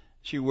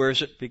 She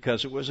wears it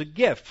because it was a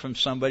gift from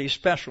somebody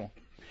special.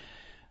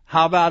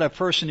 How about a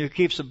person who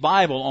keeps the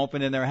Bible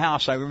open in their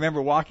house? I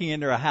remember walking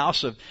into a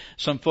house of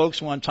some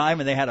folks one time,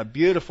 and they had a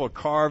beautiful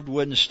carved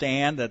wooden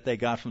stand that they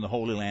got from the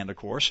Holy Land, of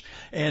course,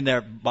 and their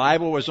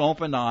Bible was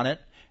opened on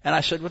it. And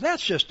I said, "Well,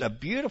 that's just a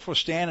beautiful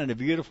stand and a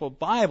beautiful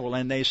Bible."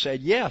 And they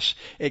said, "Yes,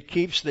 it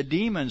keeps the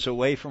demons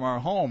away from our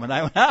home." And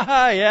I went,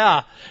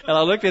 yeah. And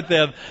I looked at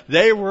them.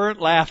 They weren't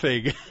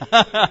laughing. You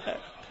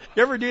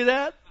ever do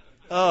that?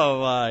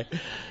 Oh, my.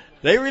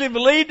 They really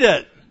believed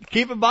it.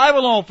 Keep a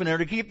Bible open or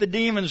to keep the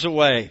demons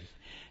away.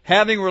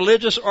 Having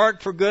religious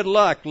art for good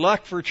luck,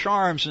 luck for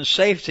charms and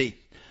safety.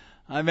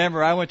 I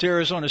remember I went to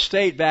Arizona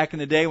State back in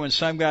the day when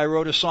some guy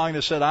wrote a song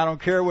that said, "I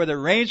don't care whether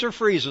it rains or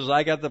freezes,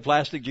 I got the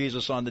plastic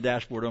Jesus on the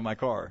dashboard of my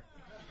car."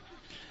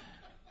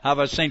 How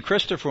about St.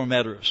 Christopher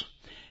Meadows?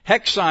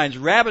 Hex signs,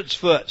 rabbit's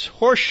foots,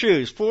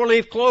 horseshoes,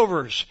 four-leaf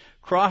clovers,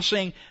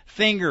 crossing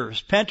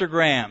fingers,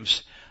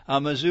 pentagrams,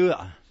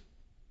 mezuzah.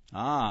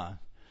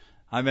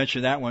 I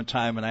mentioned that one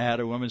time, and I had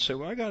a woman say,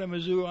 "Well, I got a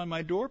mezuzah on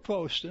my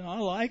doorpost, and I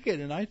like it,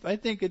 and I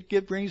think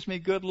it brings me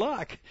good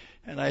luck."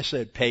 And I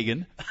said,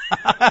 "Pagan."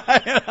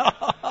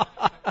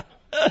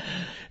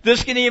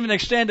 This can even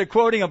extend to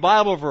quoting a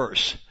Bible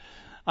verse.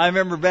 I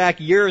remember back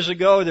years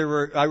ago,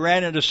 I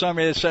ran into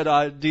somebody that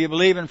said, do you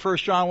believe in 1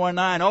 John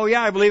 1:9? Oh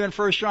yeah, I believe in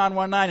 1 John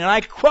 1:9. And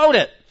I quote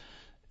it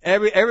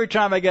every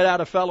time I get out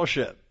of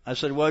fellowship. I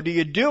said, well, do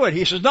you do it?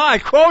 He says, no, I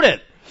quote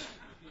it.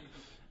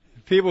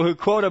 People who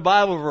quote a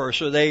Bible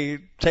verse, or they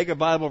take a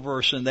Bible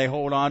verse and they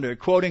hold on to it,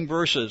 quoting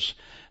verses.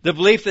 The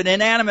belief that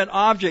inanimate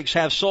objects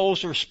have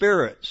souls or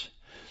spirits.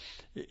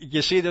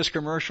 You see this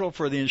commercial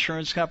for the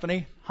insurance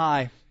company?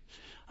 Hi,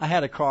 I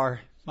had a car.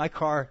 My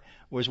car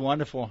was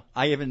wonderful.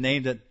 I even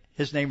named it.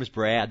 His name was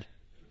Brad.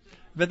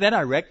 But then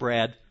I wrecked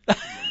Brad.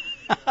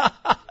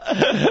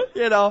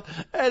 You know,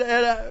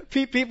 and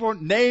people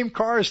name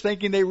cars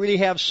thinking they really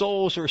have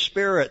souls or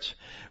spirits.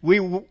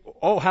 How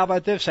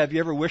about this? Have you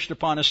ever wished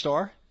upon a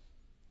star?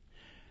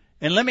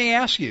 And let me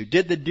ask you,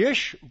 did the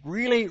dish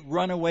really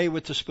run away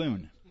with the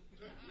spoon?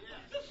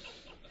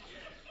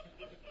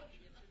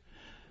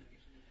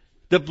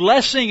 The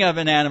blessing of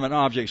inanimate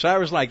objects. I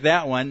was like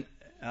that one.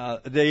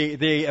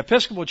 The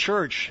Episcopal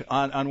Church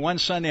on one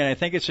Sunday, and I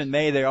think it's in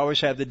May, they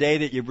always have the day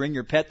that you bring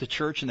your pet to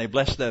church and they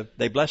bless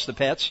the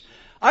pets.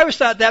 I always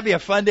thought that'd be a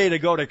fun day to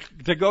go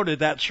to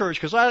that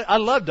church, because I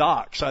love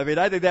dogs. I mean,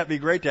 I think that'd be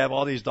great to have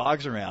all these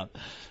dogs around.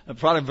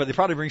 But they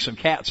probably bring some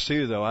cats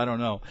too, though. I don't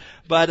know.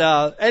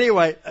 But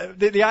anyway,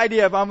 the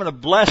idea of I'm going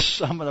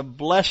to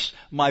bless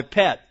my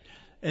pet,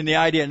 and the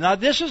idea. Now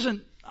this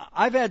isn't.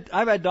 I've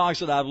had dogs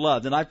that I've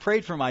loved, and I've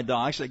prayed for my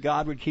dogs that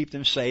God would keep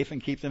them safe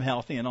and keep them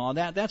healthy and all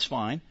that. That's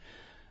fine.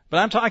 But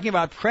I'm talking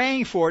about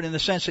praying for it in the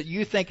sense that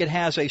you think it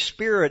has a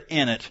spirit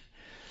in it.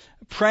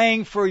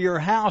 Praying for your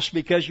house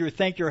because you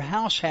think your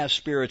house has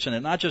spirits in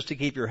it, not just to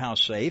keep your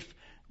house safe.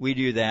 We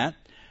do that.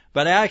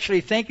 But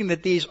actually thinking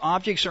that these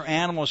objects or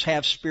animals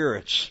have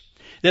spirits.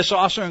 This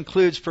also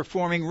includes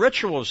performing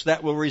rituals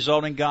that will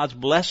result in God's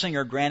blessing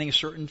or granting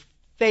certain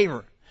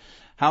favor.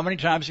 How many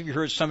times have you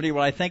heard somebody,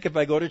 well, I think if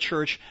I go to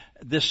church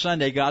this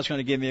Sunday, God's going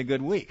to give me a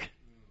good week?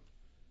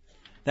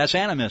 That's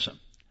animism.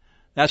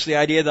 That's the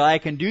idea that I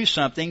can do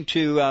something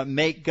to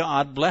make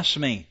God bless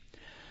me.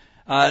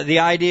 The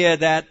idea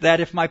that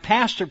if my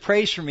pastor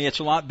prays for me, it's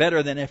a lot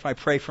better than if I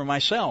pray for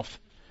myself.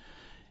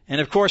 And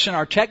of course, in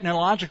our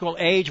technological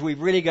age, we've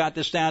really got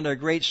this down to a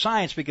great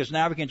science, because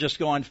now we can just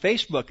go on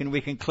Facebook and we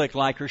can click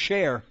like or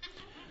share.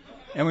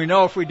 And we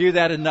know if we do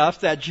that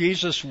enough that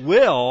Jesus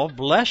will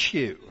bless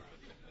you.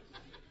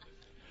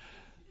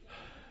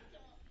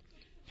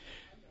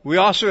 We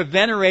also have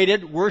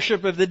venerated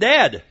worship of the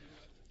dead.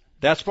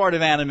 That's part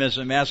of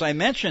animism. As I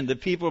mentioned, the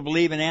people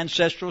believe in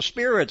ancestral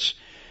spirits.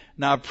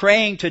 Now,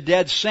 praying to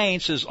dead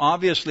saints is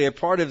obviously a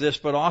part of this,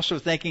 but also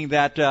thinking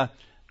that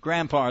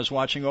Grandpa is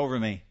watching over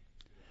me.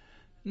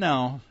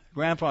 No,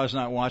 Grandpa is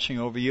not watching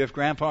over you. If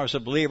Grandpa is a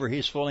believer,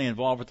 he's fully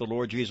involved with the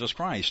Lord Jesus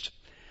Christ.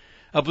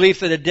 A belief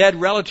that a dead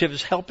relative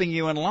is helping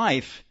you in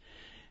life.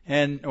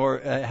 Or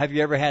have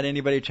you ever had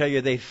anybody tell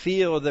you they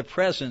feel the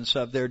presence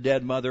of their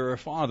dead mother or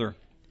father?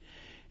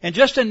 And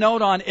just a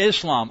note on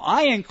Islam.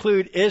 I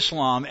include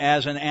Islam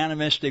as an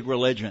animistic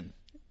religion.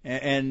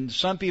 And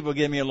some people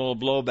give me a little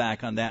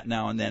blowback on that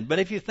now and then. But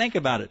if you think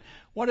about it,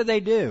 what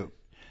do?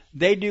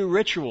 They do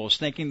rituals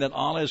thinking that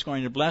Allah is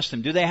going to bless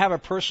them. Do they have a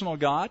personal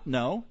God?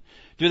 No.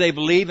 Do they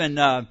believe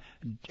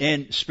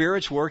in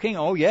spirits working?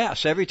 Oh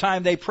yes. Every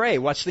time they pray,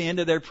 what's the end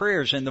of their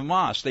prayers in the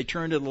mosque? They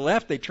turn to the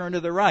left, they turn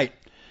to the right.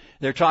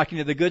 They're talking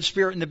to the good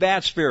spirit and the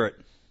bad spirit,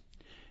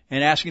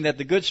 and asking that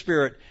the good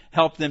spirit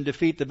help them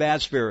defeat the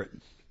bad spirit.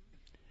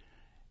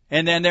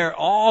 And then they're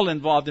all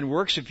involved in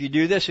works. If you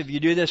do this, if you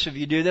do this, if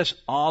you do this,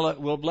 Allah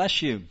will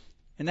bless you.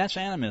 And that's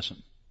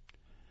animism.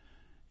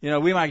 You know,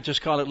 we might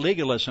just call it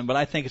legalism, but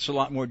I think it's a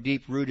lot more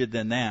deep-rooted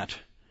than that.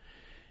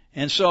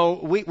 And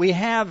so we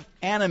have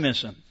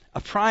animism.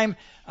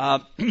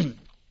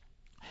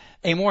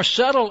 A more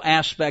subtle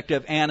aspect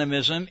of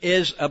animism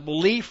is a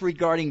belief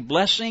regarding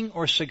blessing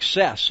or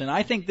success. And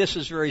I think this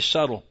is very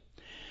subtle.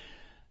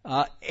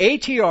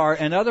 ATR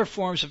and other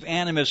forms of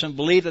animism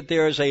believe that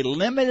there is a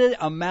limited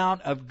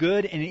amount of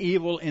good and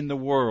evil in the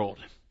world.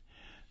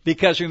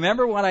 Because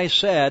remember what I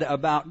said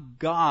about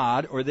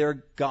God or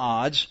their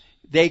gods,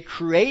 they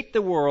create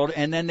the world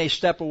and then they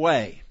step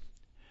away.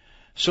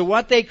 So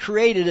what they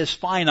created is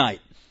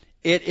finite.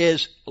 It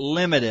is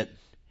limited.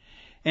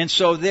 And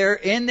so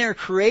in their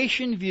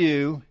creation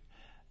view,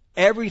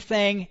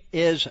 everything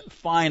is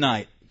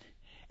finite.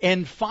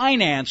 In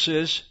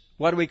finances,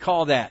 what do we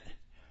call that?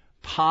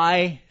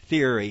 Pie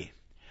theory.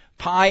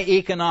 Pie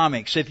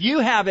economics. If you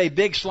have a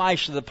big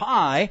slice of the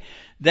pie,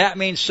 that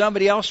means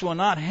somebody else will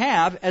not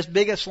have as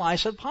big a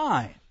slice of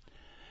pie.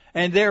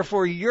 And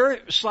therefore your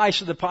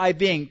slice of the pie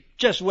being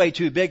just way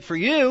too big for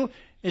you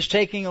is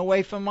taking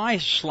away from my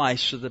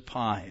slice of the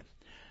pie.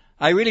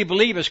 I really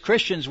believe as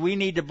Christians we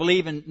need to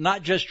believe in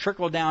not just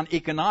trickle down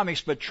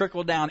economics, but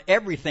trickle down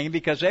everything,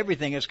 because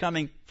everything is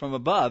coming from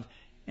above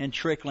and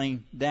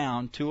trickling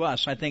down to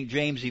us. I think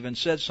James even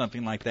said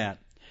something like that.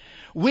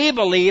 We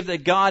believe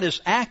that God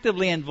is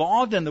actively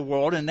involved in the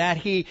world and that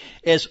He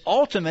is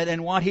ultimate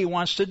in what He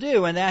wants to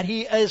do and that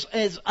He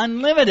is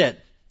unlimited.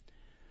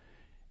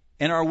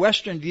 And our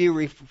Western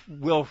view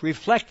will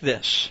reflect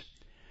this.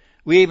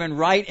 We even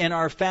write in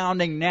our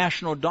founding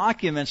national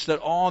documents that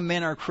all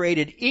men are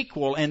created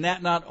equal, and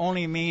that not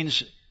only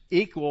means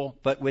equal,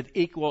 but with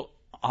equal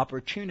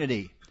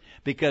opportunity,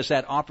 because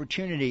that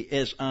opportunity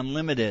is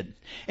unlimited.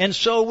 And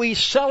so we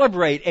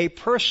celebrate a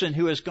person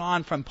who has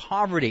gone from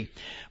poverty,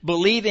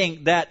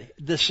 believing that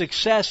the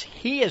success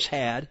he has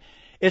had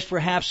is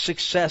perhaps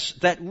success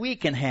that we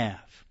can have.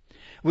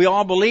 We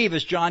all believe,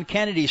 as John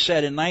Kennedy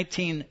said in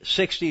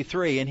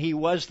 1963, and he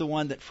was the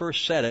one that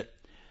first said it,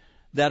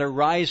 that a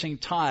rising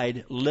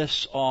tide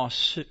lifts all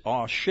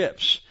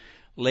ships.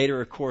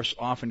 Later, of course,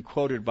 often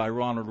quoted by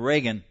Ronald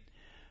Reagan.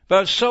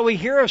 But so we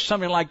hear of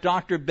something like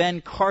Dr.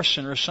 Ben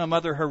Carson or some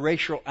other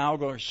Horatio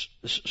Alger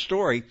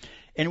story,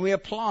 and we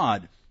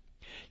applaud.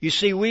 You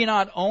see, we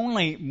not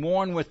only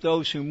mourn with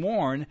those who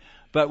mourn,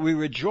 but we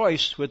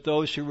rejoice with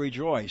those who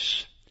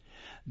rejoice.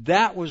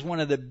 That was one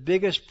of the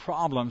biggest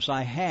problems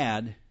I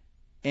had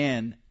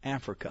in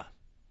Africa.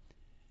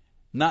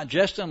 Not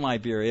just in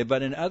Liberia,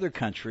 but in other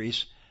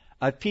countries,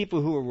 of people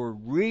who were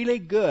really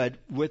good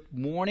with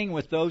mourning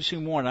with those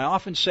who mourn. I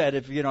often said,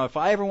 if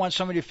I ever want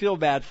somebody to feel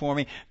bad for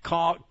me,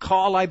 call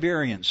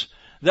Liberians.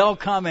 They'll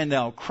come and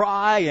they'll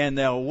cry and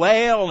they'll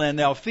wail and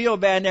they'll feel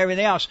bad and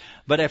everything else.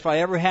 But if I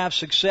ever have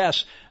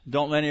success,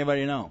 don't let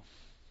anybody know.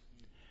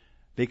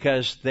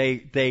 Because they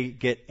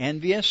get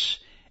envious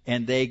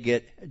and they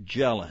get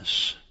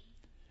jealous.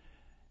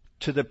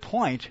 To the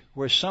point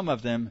where some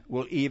of them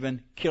will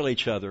even kill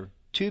each other.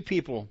 2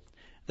 people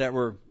that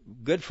were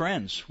good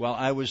friends while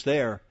I was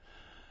there,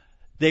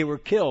 they were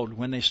killed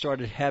when they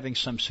started having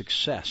some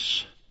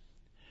success.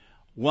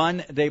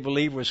 One, they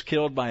believe, was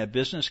killed by a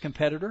business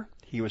competitor.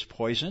 He was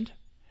poisoned.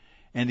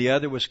 And the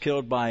other was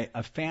killed by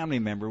a family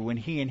member when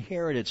he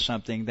inherited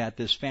something that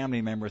this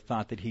family member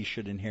thought that he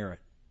should inherit.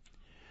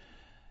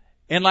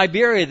 In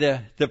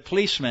Liberia, the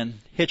policemen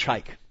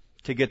hitchhike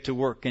to get to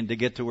work and to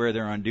get to where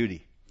they're on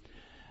duty.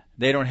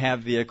 They don't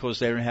have vehicles.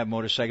 They don't have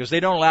motorcycles. They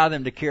don't allow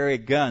them to carry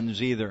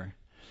guns either.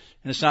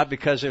 And it's not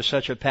because they're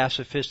such a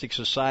pacifistic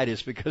society.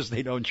 It's because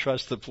they don't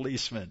trust the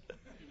policemen.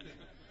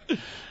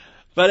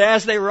 But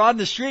as they were on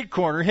the street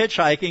corner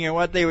hitchhiking, and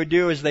what they would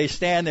do is they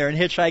stand there, and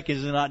hitchhiking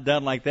is not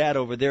done like that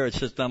over there. It's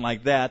just done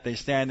like that. They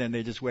stand there and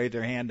they just wave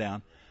their hand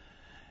down.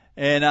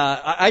 And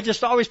I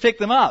just always pick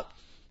them up.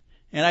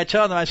 And I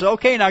tell them, I said,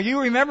 okay, now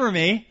you remember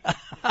me.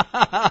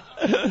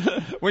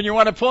 When you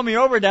want to pull me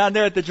over down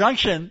there at the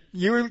junction,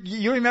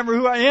 you remember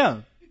who I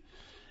am.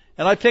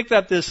 And I picked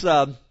up this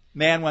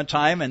man one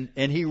time,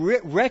 and he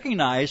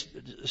recognized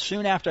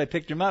soon after I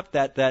picked him up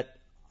that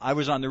I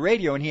was on the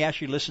radio, and he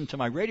actually listened to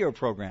my radio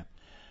program.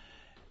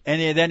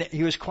 And then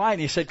he was quiet,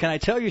 and he said, can I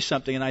tell you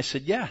something? And I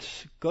said,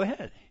 yes, go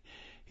ahead.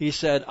 He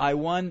said, I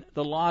won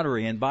the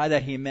lottery, and by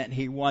that he meant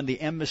he won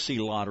the embassy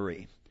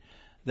lottery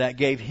that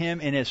gave him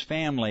and his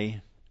family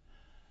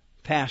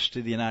pass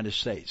to the United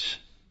States.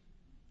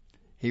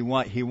 He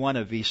won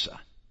a visa,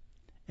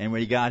 and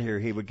when he got here,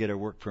 he would get a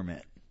work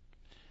permit.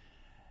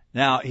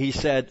 Now, he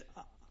said,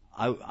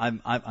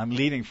 I'm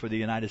leaving for the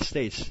United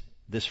States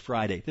this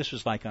Friday. This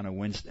was like on a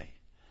Wednesday.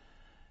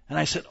 And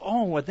I said,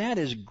 oh, well, that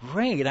is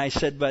great. I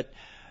said, but,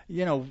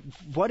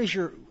 what is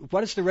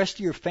the rest of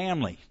your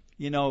family?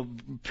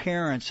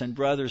 Parents and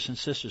brothers and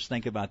sisters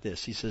think about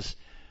this. He says,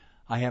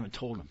 I haven't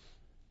told them.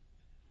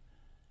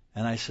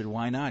 And I said,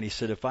 why not? He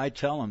said, if I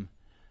tell them,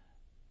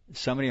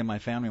 somebody in my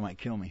family might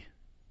kill me.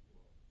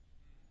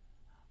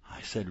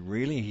 I said,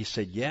 really? He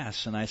said,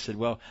 yes. And I said,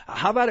 well,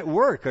 how about at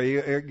work?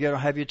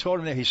 Have you told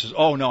him that? He says,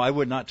 oh, no, I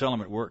would not tell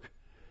him at work.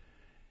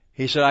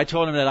 He said, I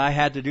told him that I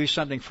had to do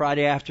something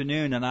Friday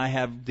afternoon, and I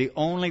have the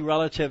only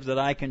relative that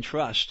I can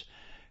trust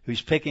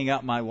who's picking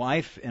up my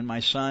wife and my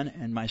son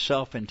and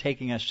myself and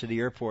taking us to the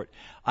airport.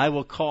 I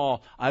will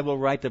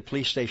write the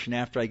police station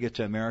after I get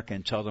to America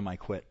and tell them I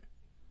quit.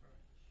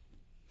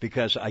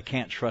 Because I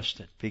can't trust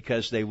it.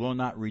 Because they will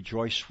not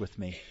rejoice with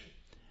me.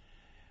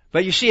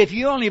 But you see, if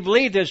you only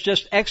believe there's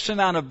just X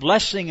amount of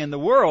blessing in the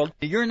world,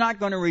 you're not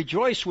going to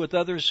rejoice with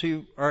others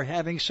who are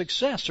having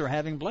success or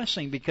having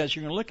blessing, because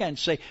you're going to look at it and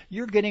say,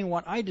 you're getting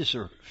what I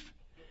deserve.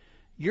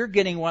 You're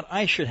getting what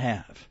I should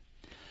have.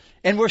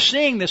 And we're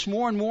seeing this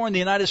more and more in the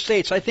United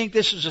States. I think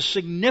this is a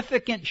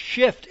significant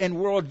shift in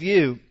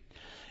worldview.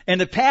 In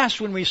the past,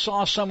 when we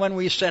saw someone,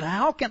 we said,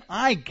 how can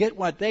I get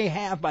what they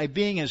have by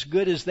being as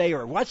good as they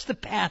are? What's the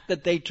path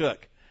that they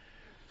took?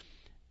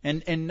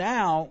 And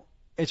now,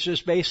 it's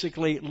just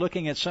basically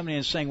looking at somebody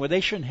and saying, well,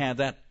 they shouldn't have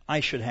that. I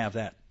should have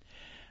that.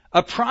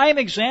 A prime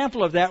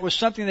example of that was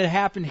something that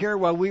happened here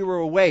while we were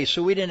away.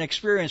 So we didn't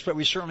experience, but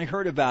we certainly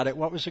heard about it.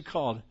 What was it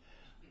called?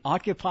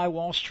 Occupy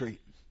Wall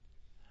Street.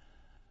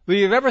 Well,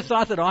 you've ever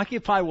thought that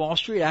Occupy Wall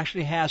Street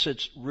actually has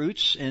its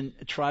roots in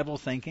tribal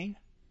thinking?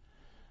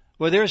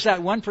 Well, there's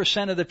that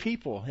 1% of the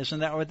people.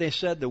 Isn't that what they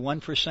said? The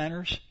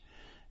 1%ers?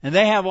 And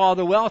they have all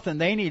the wealth, and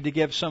they need to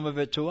give some of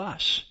it to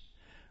us.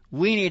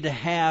 We need to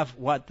have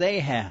what they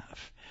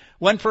have.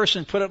 One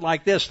person put it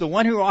like this: the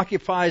ones who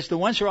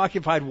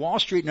occupied Wall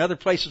Street and other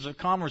places of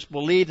commerce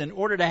believed in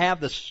order to have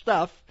the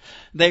stuff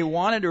they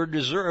wanted or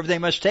deserved, they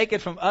must take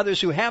it from others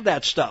who have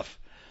that stuff.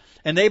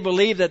 And they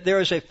believe that there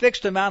is a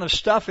fixed amount of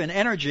stuff and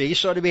energy,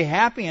 so to be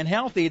happy and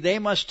healthy, they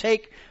must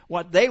take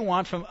what they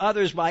want from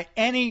others by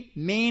any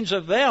means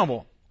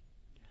available.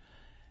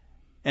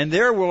 In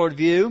their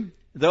worldview,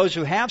 those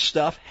who have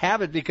stuff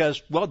have it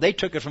because, well, they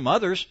took it from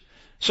others,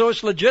 so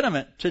it's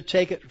legitimate to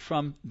take it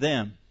from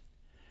them.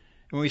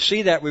 When we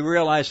see that, we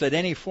realize that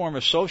any form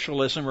of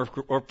socialism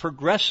or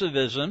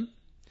progressivism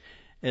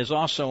is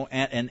also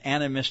an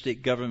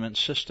animistic government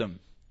system.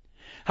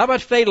 How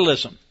about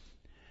fatalism?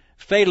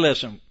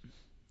 Fatalism.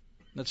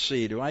 Let's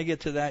see, do I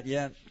get to that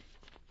yet?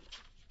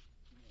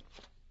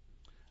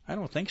 I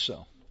don't think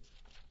so.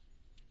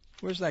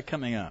 Where's that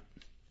coming up?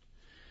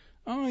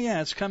 Oh, yeah,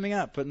 it's coming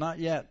up, but not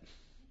yet.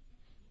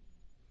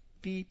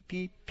 Beep,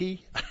 beep,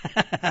 beep.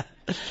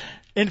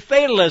 In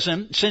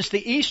fatalism, since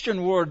the Eastern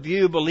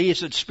worldview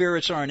believes that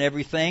spirits are in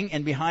everything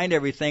and behind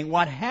everything,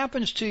 what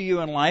happens to you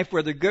in life,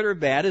 whether good or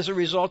bad, is a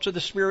result of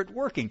the Spirit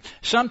working.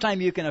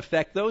 Sometimes you can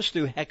affect those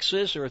through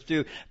hexes or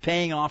through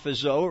paying off a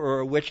Zoe or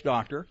a witch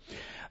doctor.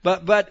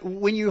 But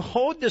when you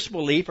hold this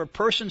belief, a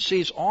person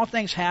sees all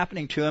things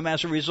happening to him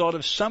as a result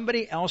of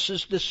somebody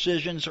else's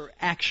decisions or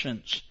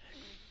actions.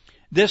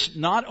 This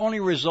not only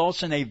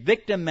results in a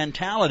victim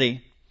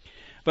mentality,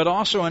 but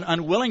also an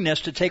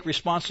unwillingness to take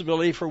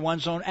responsibility for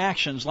one's own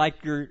actions,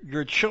 like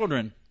your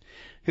children,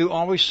 who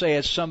always say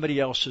it's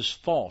somebody else's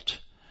fault.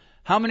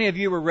 How many of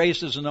you were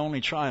raised as an only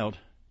child?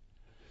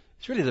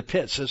 It's really the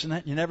pits, isn't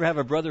it? You never have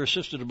a brother or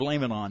sister to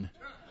blame it on.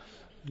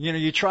 You know,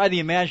 you try the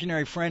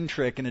imaginary friend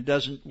trick and it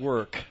doesn't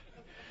work.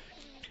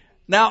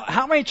 Now,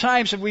 how many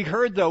times have we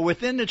heard, though,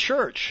 within the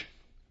church,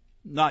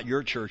 not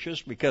your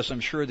churches, because I'm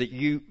sure that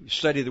you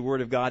study the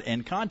Word of God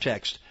in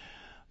context,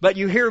 but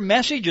you hear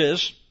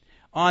messages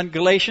on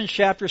Galatians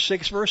chapter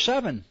 6, verse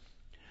 7.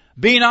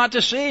 Be not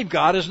deceived,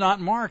 God is not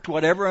marked.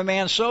 Whatever a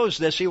man sows,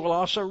 this he will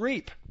also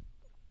reap.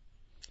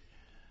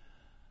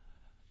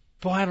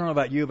 Boy, I don't know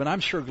about you, but I'm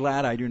sure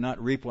glad I do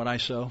not reap what I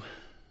sow.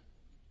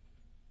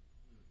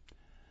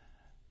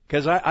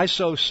 Because I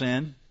sow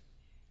sin,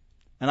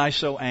 and I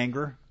sow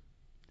anger,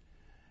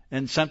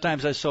 and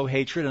sometimes I sow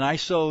hatred, and I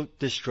sow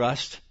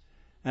distrust,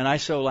 and I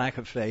sow lack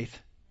of faith.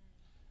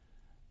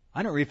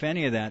 I don't reap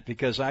any of that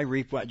because I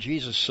reap what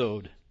Jesus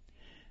sowed.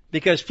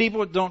 Because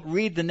people don't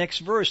read the next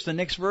verse. The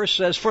next verse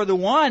says, for the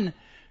one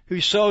who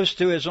sows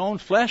to his own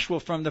flesh will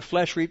from the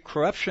flesh reap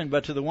corruption,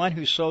 but to the one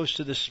who sows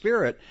to the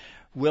Spirit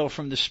will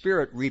from the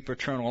Spirit reap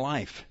eternal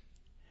life.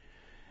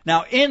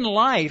 Now, in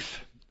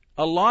life,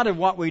 a lot of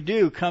what we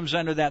do comes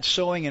under that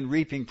sowing and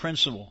reaping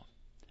principle.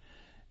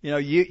 You know,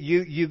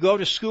 you go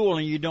to school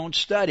and you don't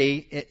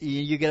study,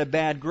 you get a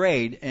bad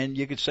grade, and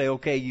you could say,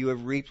 okay, you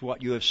have reaped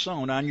what you have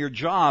sown. On your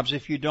jobs,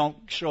 if you don't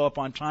show up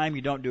on time,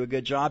 you don't do a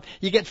good job,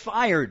 you get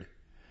fired.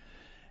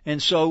 And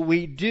so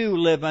we do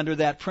live under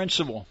that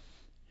principle.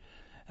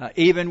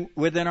 Even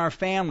within our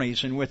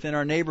families and within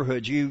our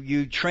neighborhoods,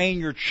 you train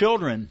your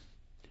children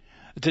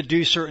to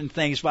do certain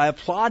things by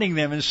applauding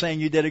them and saying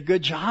you did a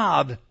good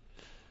job.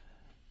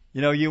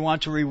 You know, you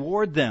want to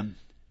reward them.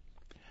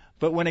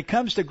 But when it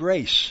comes to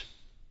grace,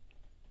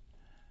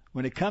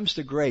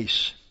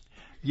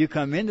 you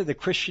come into the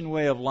Christian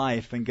way of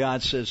life and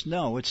God says,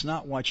 no, it's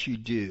not what you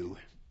do.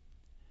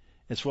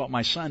 It's what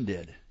my son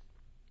did.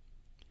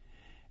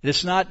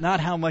 It's not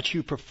how much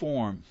you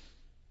perform.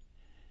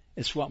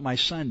 It's what my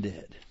son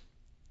did.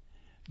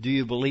 Do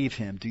you believe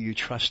him? Do you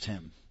trust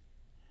him?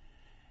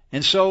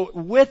 And so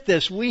with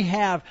this, we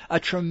have a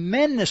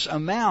tremendous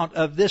amount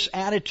of this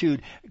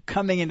attitude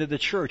coming into the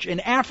church. In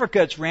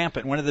Africa, it's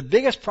rampant. One of the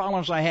biggest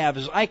problems I have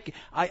is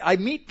I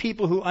meet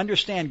people who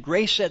understand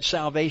grace at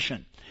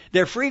salvation.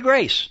 They're free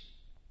grace.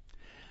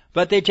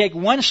 But they take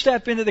one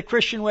step into the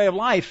Christian way of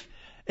life,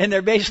 and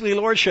they're basically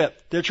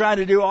lordship. They're trying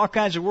to do all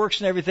kinds of works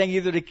and everything,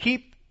 either to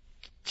keep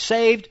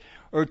saved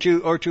or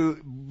to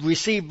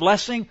receive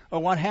blessing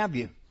or what have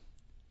you.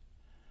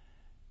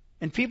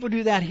 And people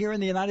do that here in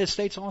the United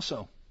States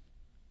also.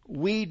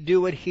 We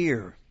do it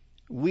here.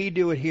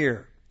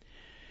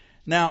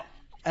 Now,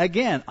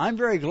 again, I'm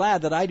very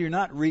glad that I do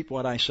not reap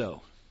what I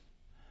sow.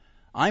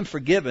 I'm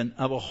forgiven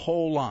of a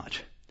whole lot.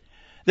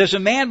 There's a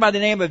man by the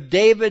name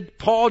of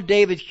Paul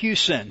David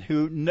Hewson,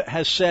 who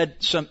has said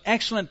some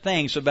excellent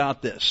things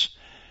about this.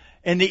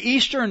 In the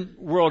Eastern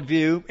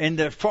worldview, in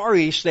the Far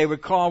East, they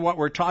would call what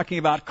we're talking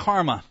about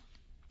karma.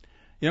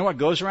 You know, what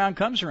goes around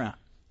comes around.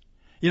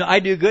 You know, I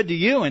do good to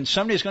you, and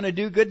somebody's going to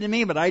do good to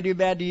me, but I do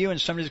bad to you, and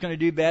somebody's going to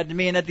do bad to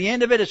me. And at the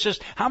end of it, it's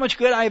just how much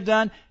good I've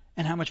done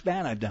and how much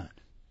bad I've done.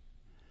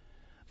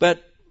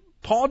 But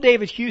Paul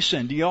David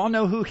Hewson, do you all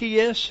know who he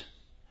is?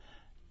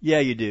 Yeah,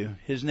 you do.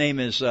 His name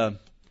is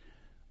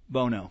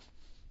Bono.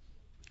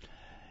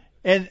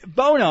 And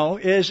Bono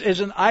is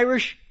an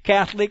Irish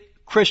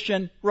Catholic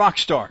Christian rock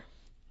star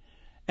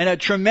and a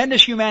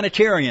tremendous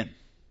humanitarian.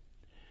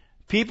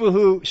 People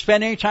who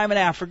spend any time in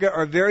Africa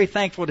are very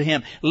thankful to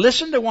him.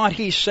 Listen to what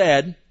he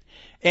said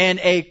in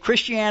a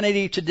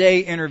Christianity Today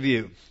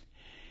interview.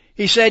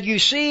 He said, you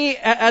see,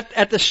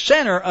 at the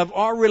center of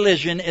our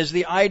religion is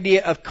the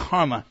idea of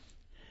karma.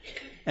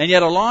 And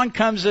yet along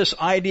comes this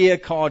idea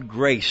called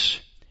grace.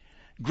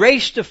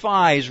 Grace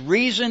defies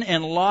reason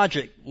and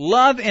logic.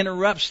 Love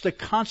interrupts the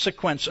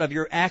consequence of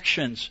your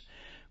actions,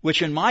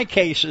 which in my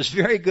case is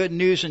very good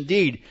news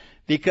indeed,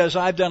 because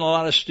I've done a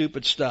lot of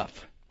stupid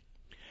stuff.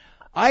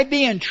 I'd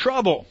be in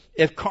trouble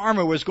if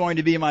karma was going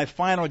to be my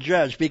final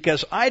judge,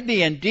 because I'd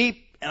be in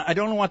deep, I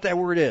don't know what that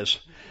word is.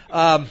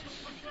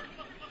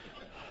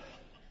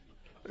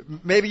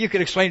 Maybe you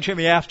could explain to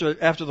me after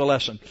the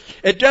lesson.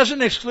 It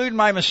doesn't exclude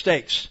my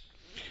mistakes,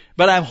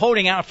 but I'm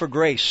holding out for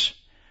grace.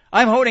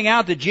 I'm holding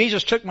out that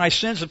Jesus took my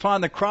sins upon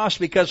the cross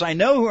because I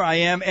know who I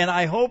am, and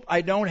I hope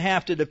I don't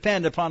have to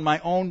depend upon my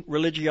own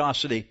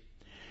religiosity.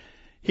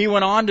 He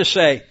went on to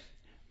say,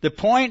 the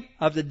point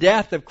of the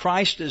death of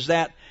Christ is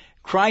that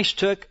Christ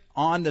took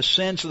on the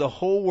sins of the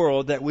whole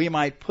world that we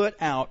might put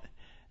out,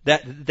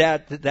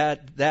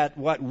 that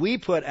what we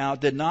put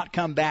out did not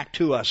come back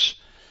to us,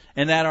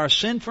 and that our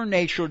sinful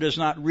nature does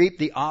not reap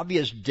the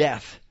obvious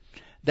death.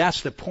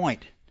 That's the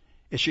point.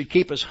 It should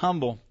keep us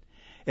humble.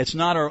 It's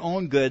not our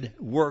own good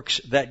works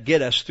that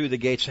get us through the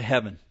gates of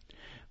heaven.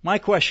 My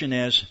question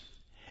is,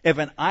 if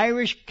an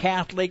Irish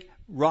Catholic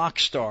rock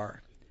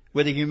star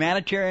with a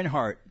humanitarian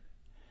heart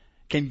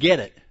can get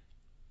it,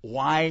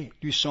 why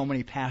do so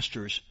many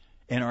pastors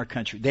in our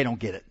country? They don't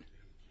get it.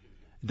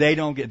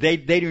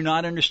 They do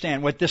not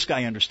understand what this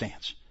guy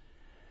understands.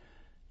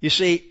 You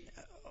see,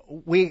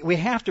 we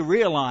have to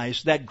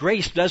realize that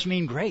grace does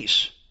mean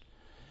grace.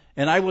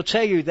 And I will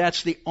tell you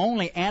that's the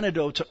only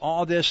antidote to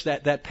all this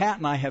that Pat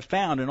and I have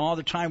found in all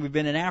the time we've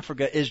been in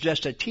Africa is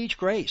just to teach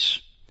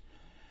grace.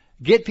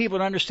 Get people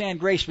to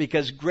understand grace,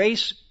 because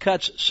grace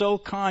cuts so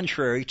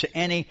contrary to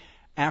any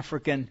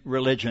African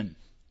religion.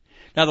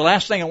 Now, the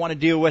last thing I want to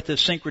deal with is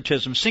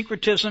syncretism.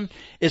 Syncretism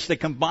is the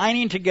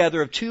combining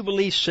together of two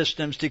belief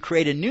systems to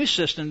create a new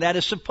system that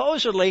is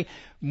supposedly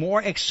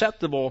more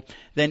acceptable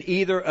than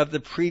either of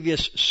the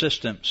previous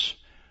systems.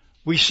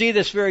 We see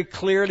this very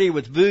clearly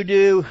with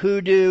voodoo,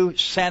 hoodoo,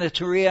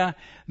 Santeria,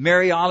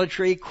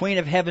 Mariolatry, Queen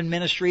of Heaven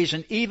ministries,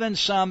 and even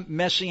some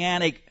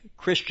Messianic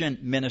Christian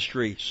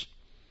ministries.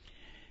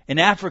 In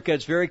Africa,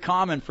 it's very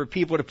common for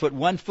people to put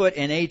one foot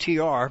in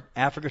ATR,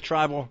 Africa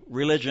Tribal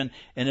Religion,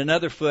 and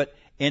another foot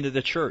into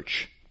the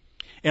church.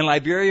 In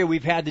Liberia,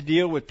 we've had to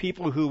deal with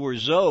people who were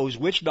Zos,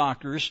 witch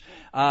doctors,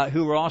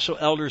 who were also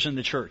elders in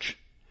the church.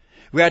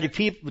 We had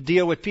to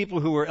deal with people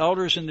who were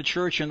elders in the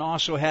church and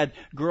also had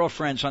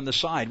girlfriends on the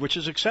side, which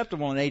is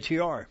acceptable in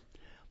ATR.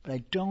 But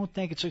I don't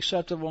think it's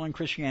acceptable in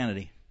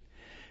Christianity.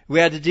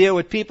 We had to deal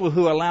with people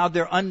who allowed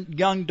their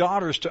young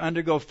daughters to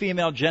undergo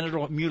female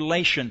genital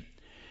mutilation.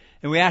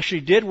 And we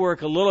actually did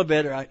work a little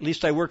bit, or at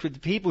least I worked with the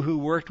people who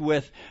worked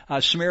with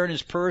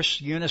Samaritan's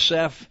Purse,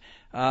 UNICEF.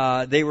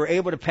 They were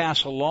able to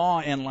pass a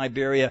law in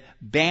Liberia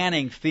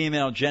banning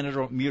female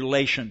genital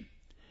mutilation.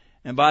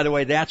 And by the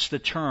way, that's the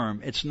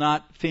term. It's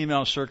not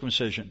female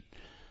circumcision.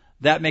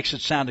 That makes it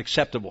sound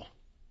acceptable.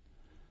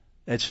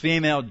 It's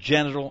female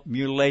genital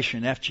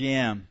mutilation,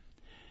 FGM.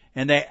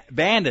 And they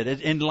banned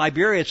it. In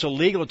Liberia, it's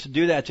illegal to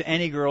do that to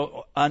any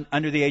girl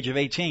under the age of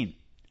 18.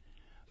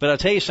 But I'll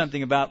tell you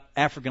something about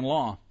African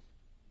law.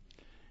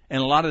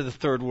 And a lot of the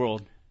third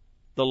world,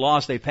 the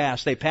laws they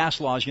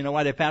pass laws. You know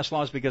why they pass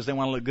laws? Because they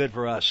want to look good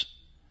for us.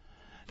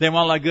 They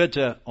want to look good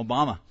to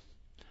Obama.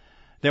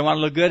 They want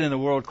to look good in the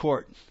world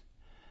court.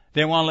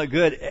 They want to look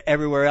good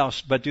everywhere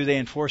else, but do they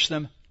enforce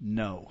them?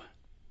 No.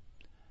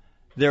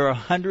 There are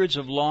hundreds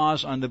of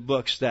laws on the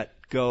books that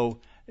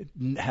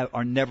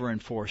are never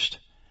enforced.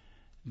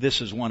 This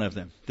is one of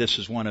them. This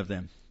is one of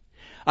them.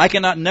 I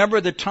cannot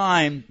number the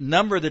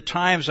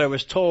times I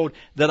was told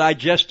that I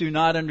just do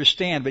not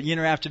understand. But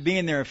after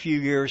being there a few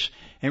years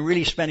and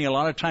really spending a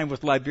lot of time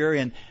with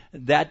Liberian,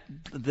 that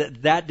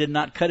did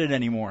not cut it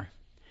anymore.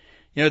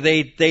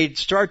 They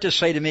start to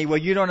say to me, well,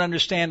 you don't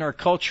understand our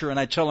culture. And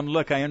I tell them,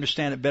 look, I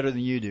understand it better than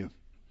you do.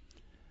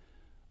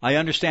 I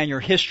understand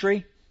your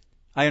history.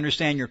 I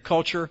understand your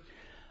culture.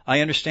 I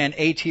understand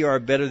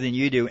ATR better than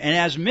you do. And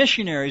as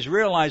missionaries,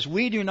 realize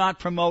we do not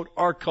promote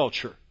our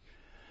culture.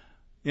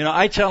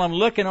 I tell them,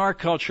 look, in our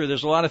culture,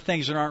 there's a lot of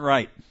things that aren't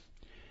right.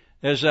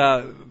 There's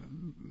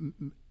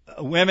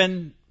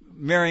women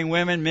marrying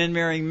women, men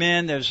marrying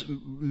men. There's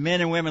men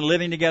and women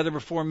living together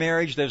before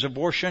marriage. There's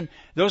abortion.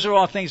 Those are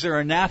all things that are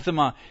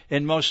anathema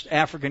in most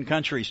African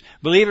countries.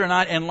 Believe it or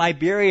not, in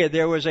Liberia,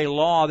 there was a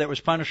law that was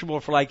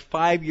punishable for like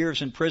 5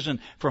 years in prison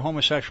for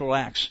homosexual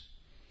acts.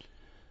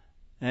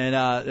 And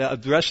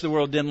the rest of the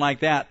world didn't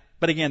like that.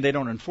 But again, they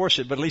don't enforce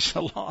it, but at least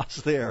the law's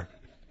there.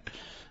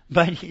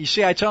 But you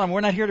see, I tell them,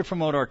 we're not here to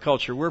promote our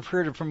culture. We're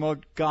here to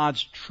promote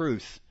God's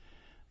truth,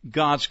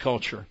 God's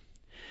culture.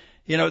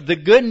 The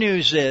good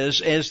news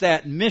is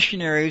that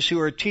missionaries who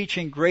are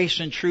teaching grace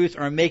and truth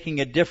are making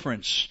a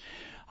difference.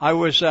 I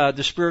was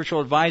the spiritual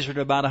advisor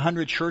to about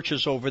 100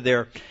 churches over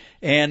there,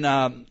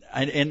 and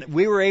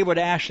we were able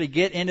to actually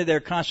get into their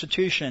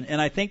constitution, and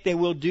I think they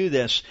will do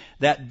this,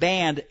 that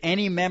banned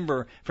any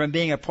member from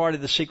being a part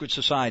of the secret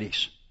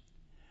societies.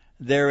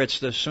 There it's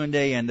the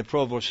Sunday and the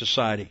Provo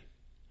Society.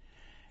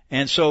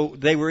 And so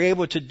they were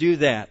able to do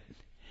that.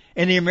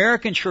 In the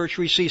American church,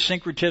 we see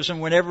syncretism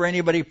whenever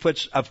anybody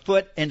puts a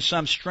foot in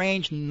some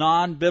strange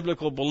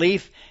non-biblical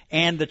belief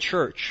and the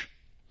church.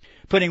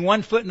 Putting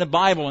one foot in the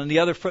Bible and the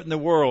other foot in the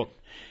world.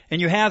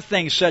 And you have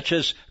things such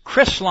as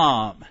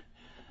Chrislam.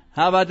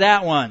 How about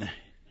that one?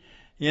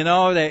 We're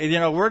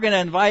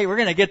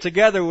going to get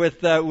together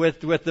with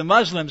the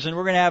Muslims and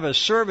we're going to have a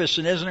service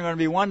and isn't it going to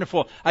be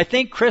wonderful? I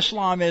think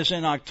Chrislam is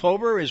in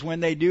October is when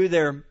they do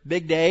their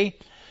big day.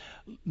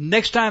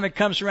 Next time it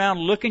comes around,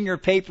 look in your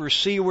paper,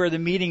 see where the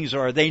meetings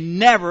are. They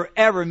never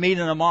ever meet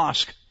in a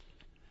mosque.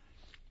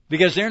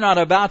 Because they're not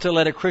about to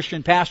let a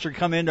Christian pastor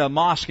come into a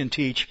mosque and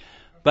teach,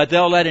 but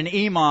they'll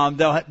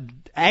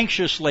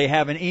anxiously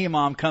have an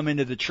imam come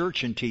into the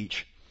church and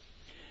teach.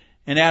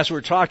 And as we're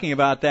talking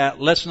about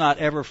that, let's not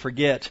ever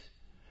forget,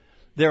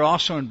 they're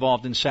also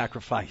involved in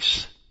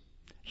sacrifice,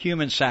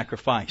 human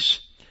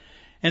sacrifice.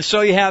 And so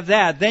you have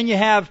that. Then you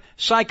have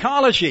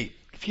psychology.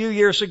 A few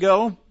years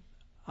ago,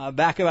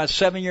 back about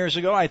 7 years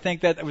ago, I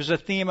think that was the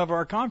theme of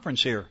our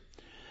conference here.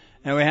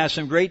 And we had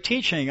some great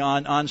teaching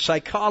on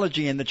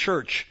psychology in the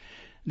church,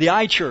 the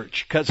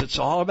iChurch, because it's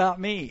all about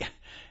me.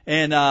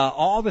 And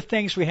all the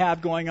things we have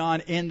going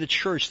on in the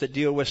church that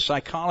deal with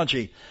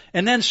psychology.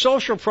 And then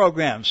social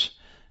programs.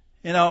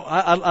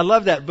 I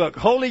love that book,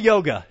 Holy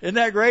Yoga. Isn't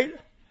that great?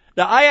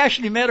 Now, I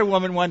actually met a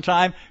woman one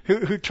time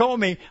who told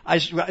me, I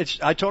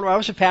told her I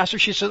was a pastor.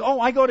 She said, oh,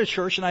 I go to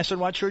church. And I said,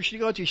 what church do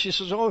you go to? She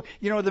says, oh,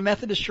 the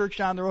Methodist church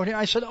down the road here.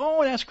 I said,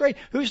 oh, that's great.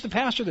 Who's the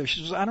pastor there?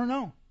 She says, I don't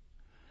know.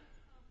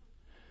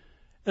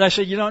 And I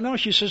said, you don't know?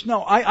 She says,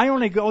 no, I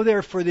only go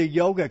there for the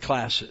yoga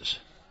classes.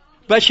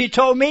 But she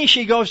told me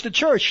she goes to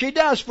church. She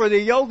does for the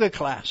yoga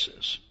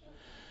classes.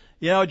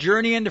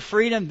 Journey into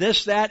freedom,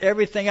 this, that,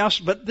 everything else.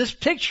 But this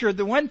picture,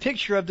 the one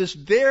picture of this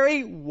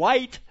very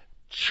white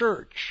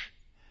church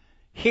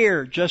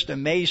here just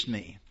amazed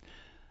me.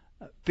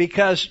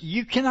 Because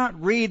you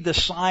cannot read the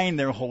sign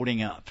they're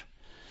holding up.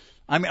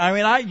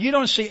 You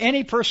don't see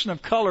any person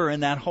of color in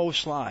that whole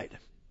slide.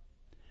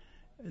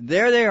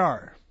 There they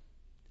are.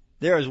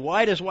 They're as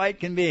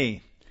white can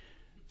be.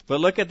 But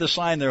look at the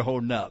sign they're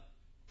holding up.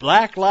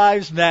 Black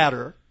Lives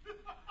Matter.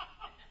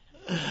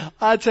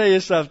 I'll tell you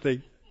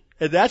something.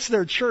 And that's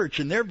their church,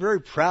 and they're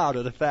very proud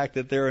of the fact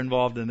that they're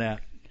involved in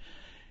that.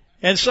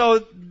 And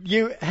so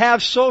you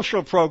have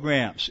social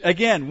programs.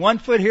 Again, 1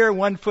 foot here,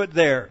 1 foot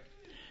there.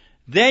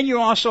 Then you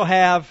also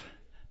have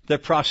the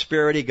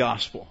prosperity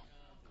gospel.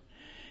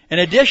 In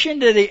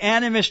addition to the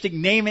animistic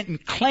name it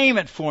and claim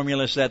it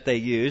formulas that they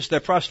use, in the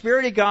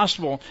prosperity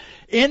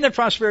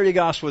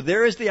gospel,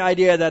 there is the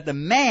idea that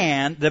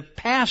the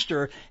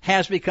pastor,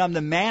 has become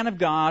the man of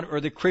God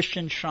or the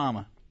Christian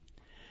shaman.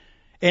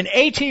 In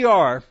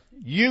ATR,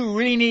 you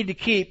really need to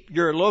keep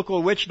your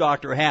local witch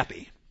doctor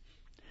happy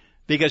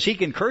because he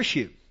can curse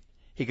you.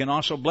 He can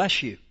also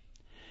bless you.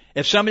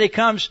 If somebody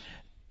comes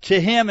to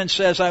him and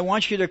says, I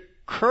want you to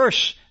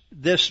curse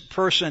this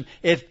person,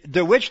 if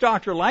the witch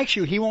doctor likes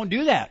you, he won't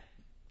do that.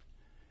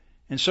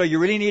 And so you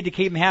really need to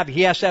keep him happy.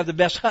 He has to have the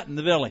best hut in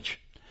the village.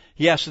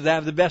 He has to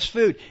have the best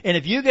food. And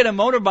if you get a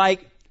motorbike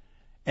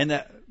and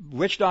the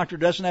witch doctor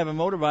doesn't have a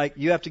motorbike,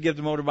 you have to give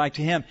the motorbike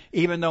to him,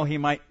 even though he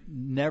might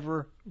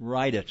never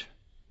ride it.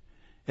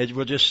 It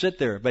will just sit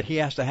there, but he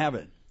has to have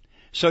it.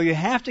 So you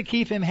have to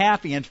keep him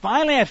happy. And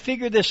finally, I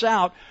figured this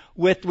out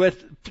with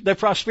the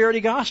prosperity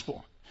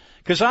gospel.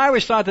 Because I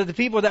always thought that the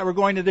people that were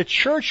going to the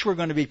church were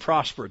going to be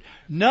prospered.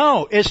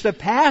 No, it's the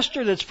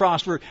pastor that's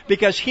prospered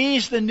because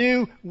he's the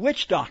new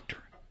witch doctor.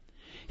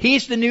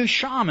 He's the new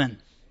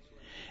shaman.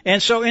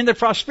 And so in the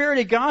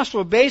prosperity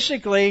gospel,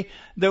 basically,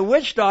 the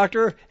witch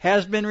doctor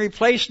has been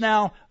replaced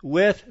now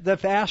with the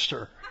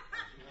pastor.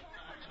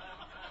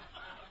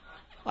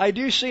 I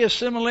do see a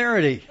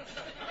similarity.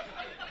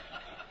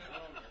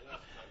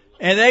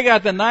 And they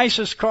got the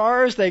nicest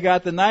cars, they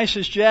got the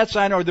nicest jets.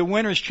 I know the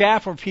winter's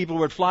chaff where people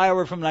would fly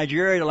over from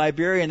Nigeria to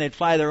Liberia and they'd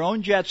fly their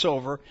own jets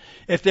over.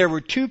 If there were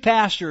 2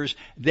 pastors,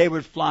 they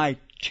would fly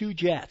 2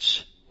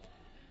 jets.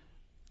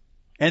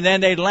 And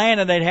then they'd land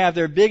and they'd have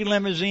their big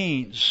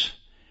limousines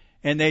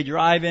and they'd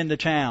drive into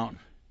town.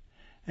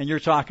 And you're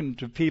talking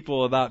to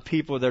people about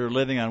people that are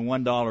living on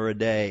 $1 a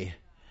day.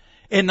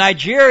 In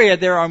Nigeria,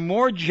 there are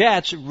more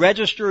jets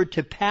registered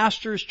to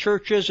pastors,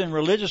 churches, and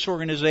religious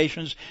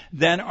organizations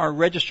than are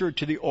registered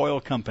to the oil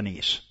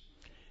companies.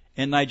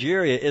 And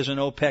Nigeria is an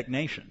OPEC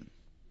nation.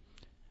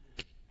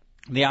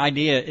 The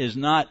idea is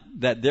not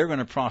that they're going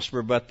to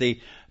prosper, but the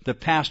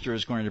pastor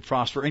is going to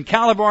prosper. In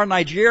Calabar,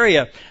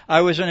 Nigeria,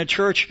 I was in a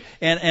church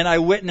and I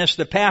witnessed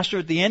the pastor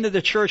at the end of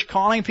the church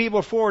calling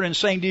people forward and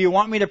saying, do you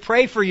want me to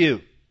pray for you?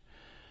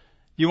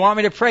 You want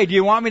me to pray? Do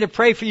you want me to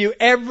pray for you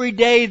every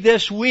day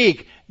this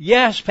week?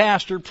 Yes,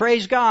 Pastor.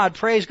 Praise God.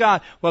 Praise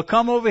God. Well,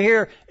 come over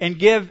here and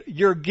give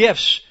your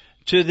gifts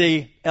to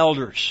the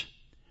elders.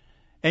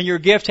 And your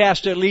gift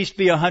has to at least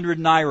be 100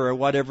 naira or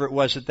whatever it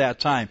was at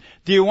that time.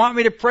 Do you want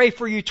me to pray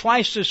for you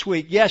twice this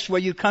week? Yes. Well,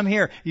 you come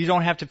here. You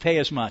don't have to pay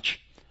as much.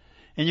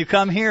 And you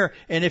come here,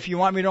 and if you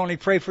want me to only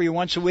pray for you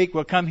once a week,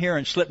 well, come here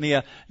and slip me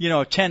 10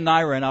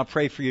 naira and I'll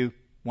pray for you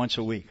once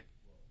a week.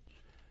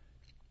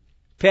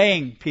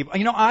 paying people.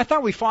 You know, I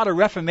thought we fought a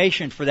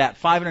reformation for that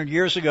 500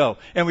 years ago,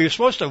 and we were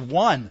supposed to have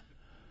won.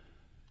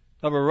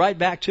 But we're right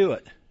back to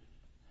it.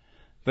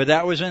 But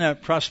that was in a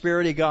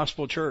prosperity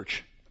gospel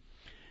church.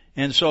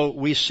 And so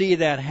we see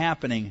that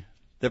happening.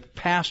 The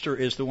pastor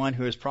is the one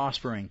who is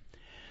prospering.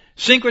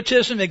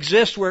 Syncretism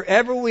exists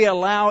wherever we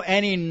allow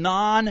any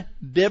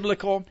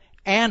non-biblical,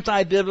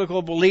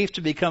 anti-biblical belief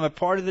to become a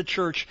part of the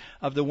church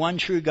of the one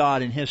true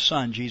God and His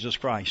Son, Jesus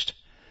Christ.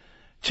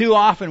 Too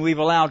often we've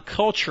allowed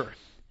culture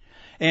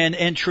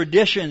and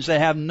traditions that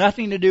have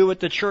nothing to do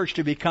with the church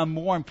to become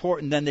more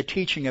important than the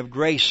teaching of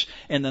grace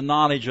and the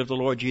knowledge of the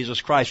Lord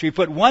Jesus Christ. We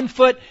put one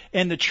foot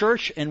in the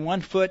church and one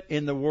foot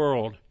in the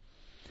world.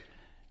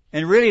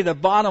 And really the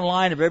bottom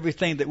line of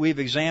everything that we've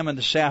examined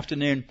this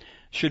afternoon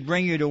should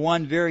bring you to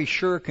one very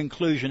sure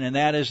conclusion, and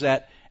that is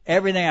that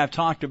everything I've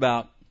talked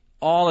about,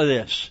 all of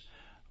this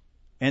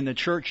in the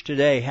church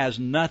today has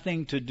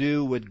nothing to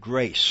do with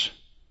grace.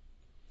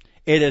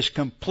 It is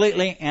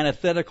completely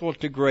antithetical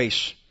to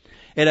grace.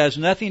 It has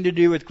nothing to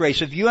do with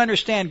grace. If you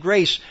understand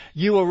grace,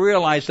 you will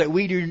realize that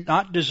we do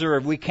not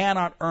deserve, we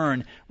cannot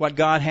earn what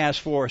God has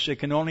for us. It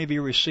can only be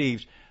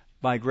received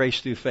by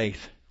grace through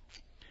faith.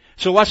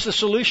 So what's the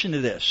solution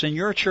to this? In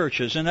your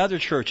churches and other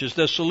churches,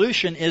 the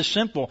solution is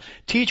simple.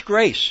 Teach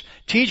grace.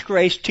 Teach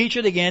grace. Teach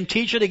it again.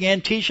 Teach it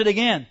again. Teach it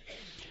again.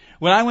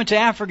 When I went to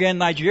Africa and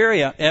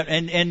Nigeria,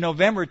 in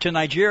November to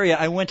Nigeria,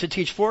 I went to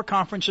teach 4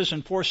 conferences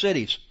in 4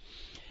 cities.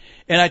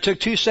 And I took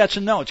 2 sets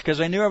of notes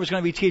because I knew I was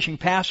going to be teaching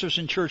pastors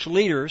and church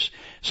leaders.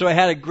 So I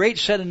had a great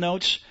set of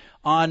notes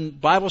on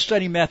Bible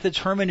study methods,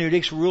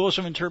 hermeneutics, rules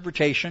of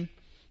interpretation,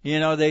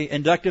 the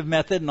inductive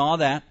method and all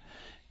that.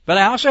 But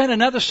I also had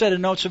another set of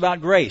notes about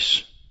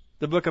grace,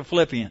 the book of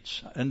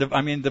Philippians, and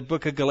the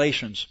book of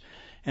Galatians,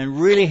 and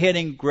really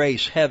hitting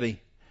grace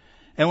heavy.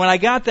 And when I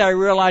got there, I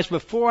realized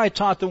before I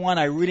taught the one,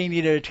 I really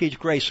needed to teach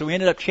grace. So we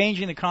ended up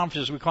changing the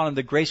conferences. We call them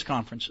the grace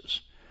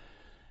conferences.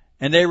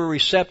 And they were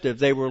receptive.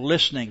 They were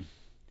listening.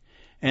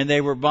 And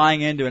they were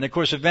buying into it. And of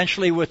course,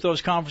 eventually with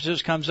those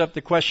conferences comes up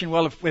the question,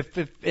 well,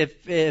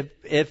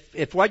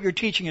 if what you're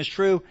teaching is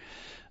true,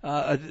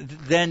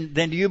 then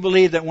do you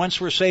believe that once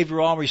we're saved,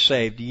 we're always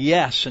saved?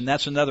 Yes, and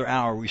that's another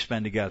hour we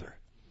spend together.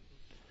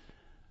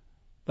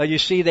 But you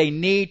see, they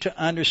need to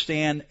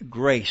understand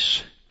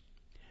grace.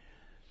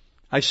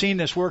 I've seen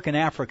this work in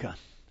Africa.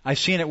 I've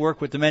seen it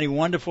work with the many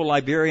wonderful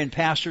Liberian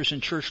pastors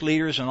and church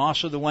leaders, and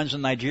also the ones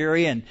in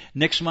Nigeria. And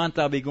next month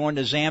I'll be going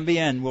to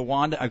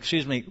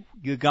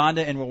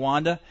Uganda and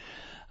Rwanda.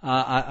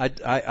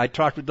 I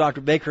talked with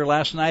Dr. Baker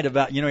last night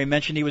about, he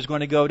mentioned he was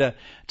going to go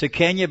to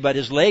Kenya, but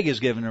his leg is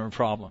giving him a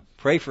problem.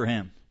 Pray for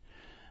him.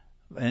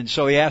 And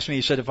so he asked me,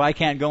 he said, if I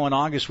can't go in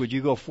August, would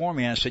you go for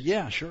me? And I said,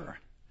 yeah, sure.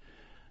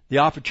 The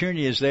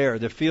opportunity is there.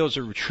 The fields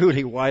are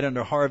truly white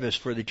under harvest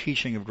for the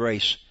teaching of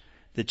grace,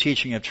 the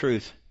teaching of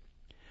truth.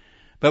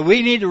 But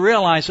we need to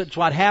realize that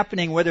what's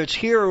happening, whether it's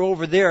here or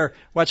over there,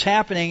 what's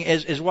happening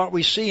is what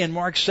we see in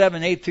Mark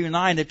 7, 8 through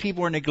 9, that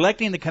people are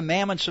neglecting the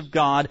commandments of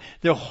God.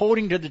 They're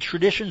holding to the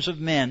traditions of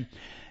men.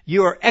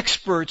 You are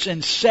experts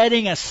in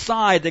setting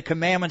aside the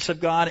commandments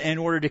of God in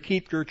order to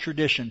keep your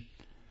tradition.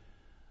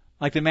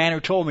 Like the man who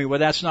told me, well,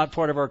 that's not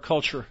part of our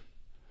culture.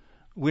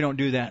 We don't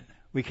do that.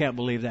 We can't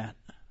believe that.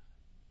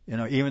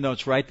 Even though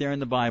it's right there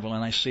in the Bible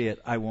and I see it,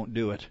 I won't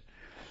do it.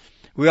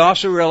 We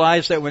also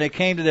realize that when it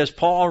came to this,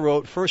 Paul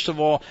wrote, first of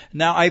all,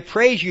 now I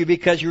praise you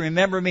because you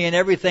remember me in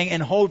everything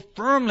and hold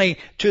firmly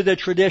to the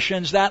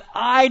traditions that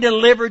I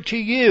delivered to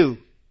you.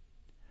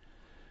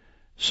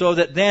 So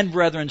that then,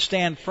 brethren,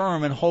 stand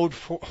firm and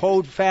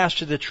hold fast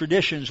to the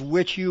traditions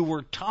which you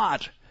were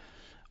taught,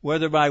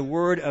 whether by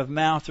word of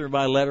mouth or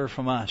by letter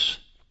from us.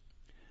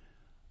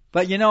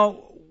 But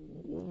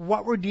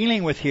what we're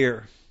dealing with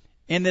here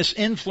in this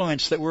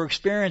influence that we're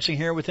experiencing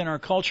here within our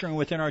culture and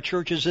within our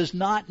churches is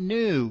not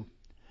new.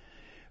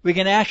 We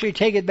can actually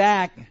take it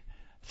back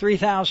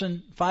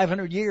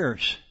 3,500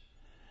 years.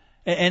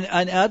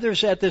 And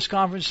others at this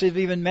conference have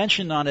even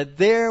mentioned on it.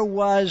 There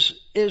was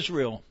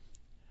Israel.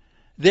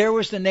 There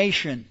was the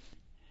nation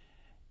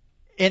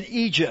in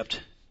Egypt.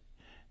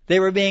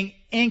 They were being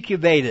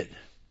incubated.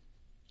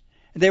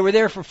 They were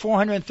there for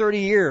 430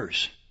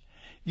 years.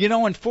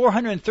 In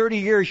 430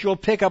 years, you'll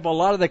pick up a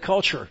lot of the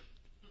culture.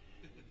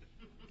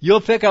 You'll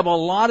pick up a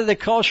lot of the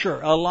culture,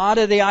 a lot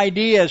of the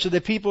ideas of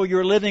the people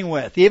you're living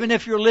with. Even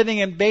if you're living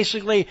in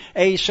basically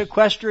a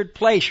sequestered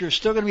place, you're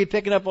still going to be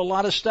picking up a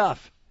lot of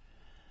stuff.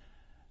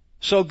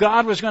 So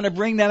God was going to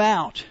bring them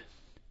out.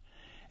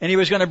 And He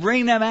was going to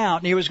bring them out,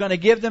 and He was going to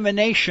give them a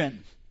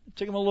nation. It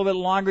took Him a little bit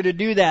longer to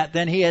do that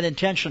than He had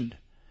intentioned.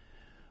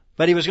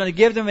 But He was going to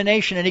give them a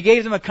nation, and He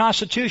gave them a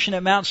constitution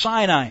at Mount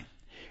Sinai.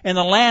 And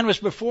the land was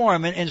before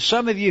him. And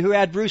some of you who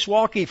had Bruce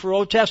Walke for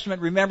Old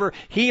Testament, remember,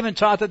 he even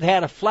taught that they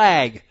had a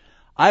flag.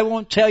 I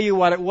won't tell you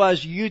what it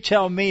was. You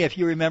tell me if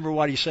you remember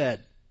what he said.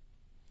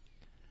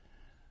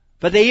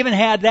 But they even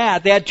had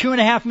that. They had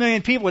 2.5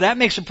 million people. That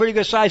makes a pretty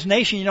good sized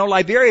nation.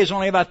 Liberia is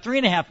only about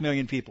 3.5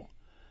 million people.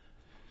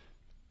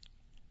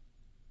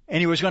 and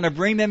he was going to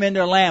bring them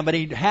into the land, but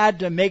he had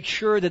to make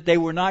sure that they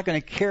were not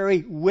going to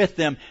carry with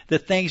them the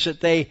things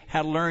that they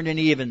had learned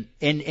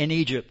in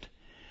Egypt.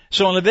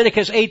 So in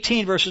Leviticus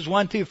 18 verses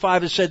 1 through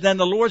 5 it said, Then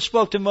the Lord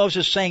spoke to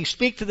Moses, saying,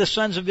 Speak to the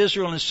sons of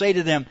Israel and say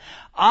to them,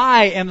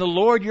 I am the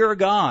Lord your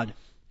God.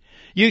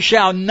 You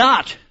shall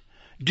not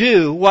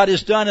do what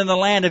is done in the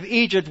land of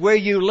Egypt where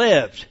you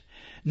lived,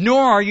 nor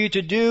are you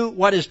to do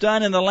what is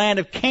done in the land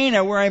of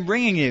Canaan where I am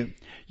bringing you.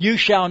 You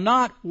shall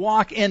not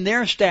walk in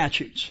their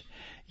statutes.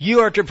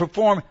 You are to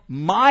perform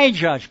my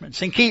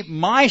judgments and keep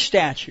my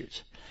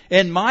statutes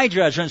and my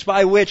judgments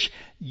by which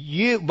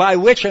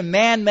a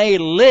man may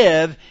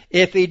live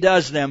if he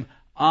does them.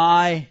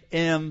 I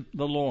am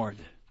the Lord.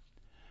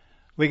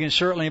 We can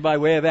certainly, by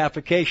way of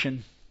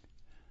application,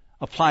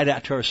 apply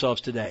that to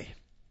ourselves today.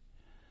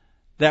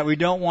 That we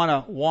don't want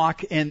to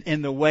walk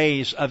in the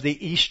ways of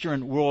the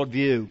Eastern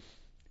worldview.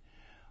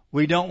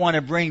 We don't want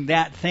to bring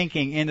that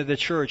thinking into the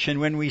church. And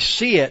when we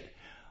see it,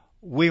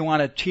 we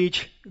want to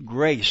teach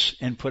grace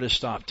and put a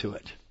stop to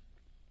it.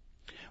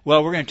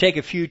 Well, we're going to take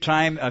a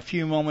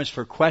few moments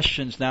for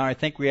questions now. I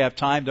think we have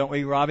time, don't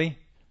we, Robbie?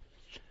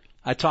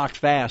 I talked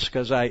fast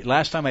because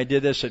last time I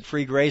did this at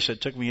Free Grace, it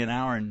took me an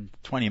hour and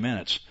 20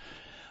 minutes.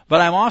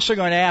 But I'm also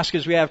going to ask,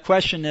 as we have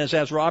questions,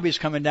 as Robbie's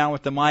coming down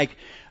with the mic,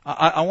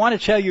 I want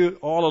to tell you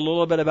all a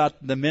little bit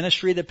about the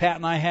ministry that Pat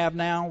and I have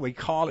now.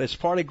 It's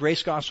part of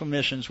Grace Gospel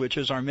Missions, which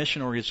is our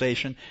mission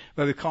organization,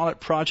 but we call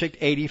it Project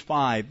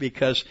 85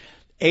 because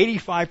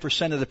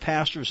 85% of the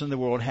pastors in the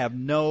world have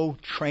no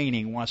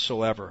training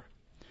whatsoever.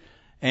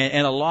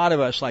 And a lot of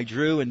us, like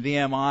Drew and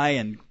VMI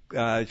and,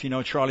 if you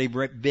know Charlie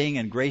Bing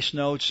and Grace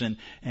Notes and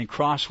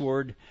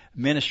Crossword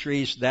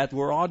Ministries, that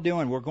we're all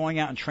doing. We're going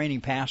out and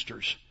training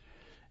pastors.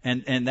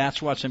 And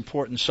that's what's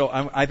important. So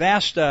I've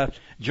asked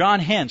John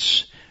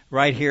Hintz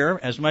right here,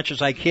 as much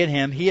as I kid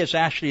him, he is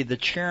actually the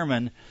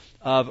chairman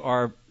of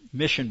our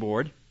mission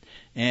board.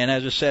 And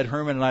as I said,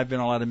 Herman and I have been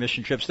on a lot of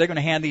mission trips. They're going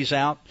to hand these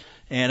out.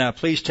 And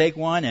please take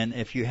one. And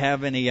if you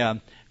have any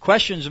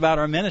questions about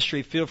our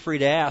ministry, feel free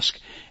to ask.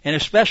 And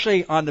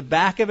especially on the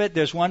back of it,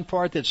 there's one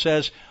part that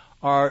says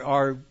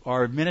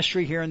our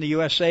ministry here in the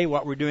USA,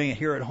 what we're doing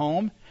here at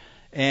home.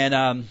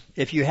 And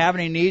if you have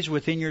any needs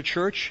within your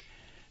church,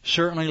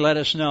 certainly let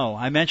us know.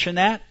 I mentioned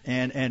that,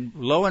 and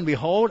lo and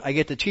behold, I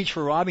get to teach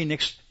for Robbie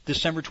next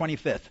December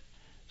 25th.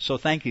 So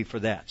thank you for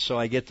that. So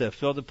I get to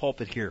fill the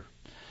pulpit here.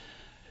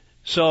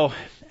 So,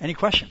 any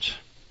questions?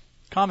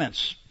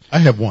 Comments? I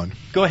have one.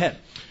 Go ahead.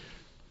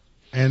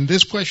 And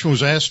this question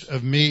was asked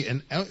of me,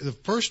 and the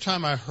first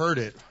time I heard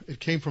it, it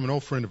came from an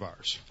old friend of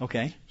ours.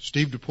 Okay.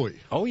 Steve Dupuy.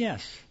 Oh,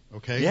 yes.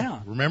 Okay.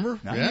 Yeah. Remember?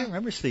 I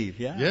remember Steve,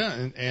 yeah.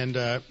 Yeah,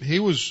 and he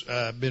was,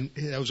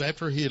 that was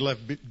after he had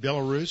left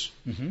Belarus,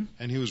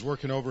 and he was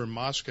working over in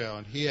Moscow,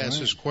 and he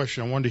asked this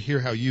question. I wanted to hear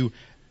how you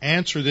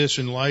answer this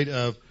in light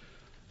of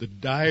the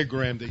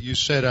diagram that you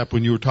set up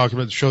when you were talking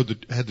about the show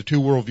that had the two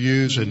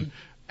worldviews,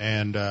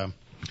 and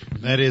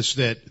that is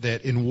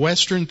that in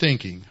Western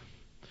thinking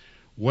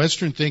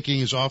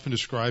is often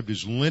described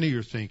as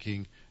linear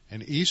thinking,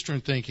 and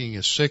Eastern thinking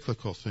is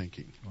cyclical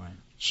thinking. Right.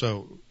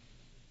 So,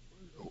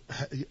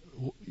 do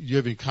you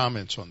have any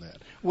comments on that?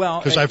 Well,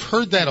 because I've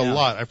heard that a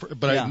lot,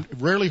 but I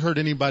rarely heard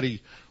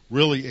anybody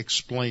really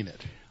explain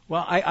it.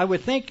 Well, I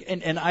would think,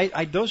 and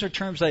I those are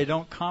terms that I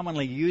don't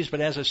commonly use,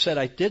 but as I said,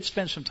 I did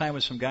spend some time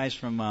with some guys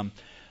from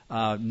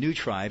New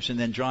Tribes, and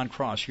then John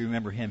Cross, you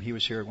remember him, he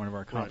was here at one of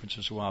our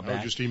conferences a while back. I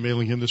was just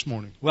emailing him this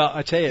morning. Well,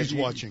 I tell you. He's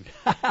watching.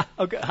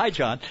 Okay. Hi,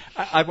 John.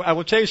 I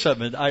will tell you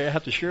something. I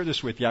have to share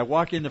this with you. I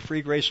walked into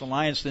Free Grace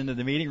Alliance into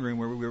the meeting room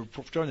where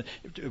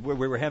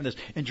we were having this,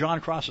 and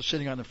John Cross was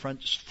sitting on the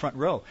front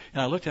row.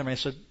 And I looked at him and I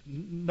said,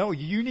 "No,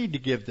 you need to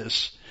give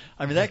this."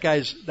 I mean, that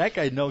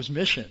guy knows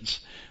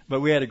missions. But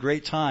we had a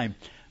great time.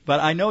 But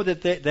I know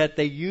that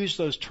they use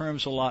those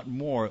terms a lot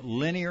more,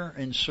 linear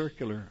and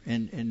circular,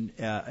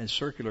 and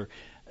circular.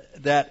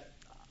 That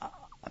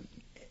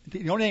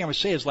the only thing I would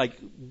say is, like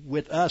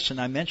with us, and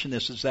I mentioned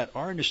this, is that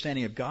our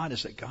understanding of God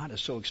is that God is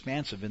so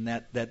expansive, and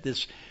that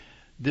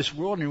this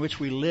world in which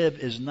we live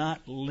is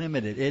not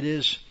limited. It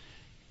is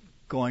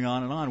going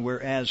on and on.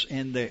 Whereas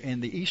in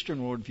the Eastern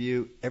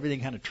worldview, everything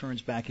kind of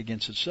turns back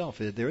against itself.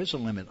 There is a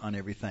limit on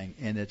everything,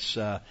 and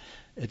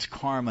it's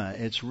karma,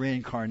 it's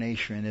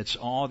reincarnation, it's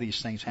all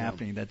these things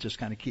happening that just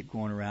kind of keep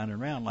going around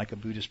and around like a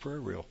Buddhist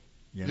prayer wheel.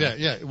 You know?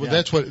 Yeah. Well,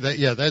 that's what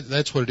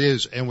it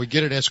is, and we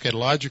get it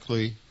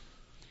eschatologically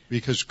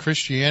because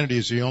Christianity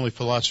is the only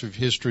philosophy of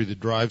history that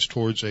drives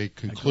towards a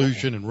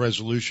conclusion and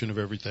resolution of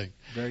everything.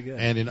 Very good.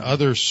 And in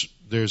others,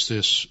 there's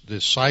this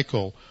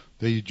cycle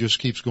that just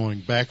keeps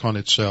going back on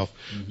itself.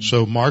 Mm-hmm.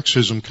 So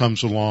Marxism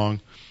comes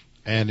along,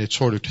 and it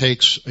sort of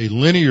takes a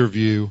linear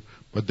view,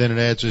 but then it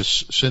adds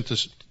this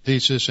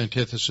thesis,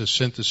 antithesis,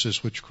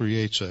 synthesis, which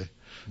creates a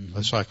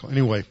cycle.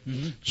 Anyway,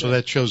 so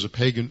that shows the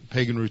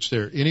pagan roots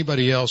there.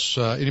 Anybody else?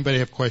 Anybody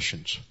have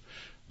questions?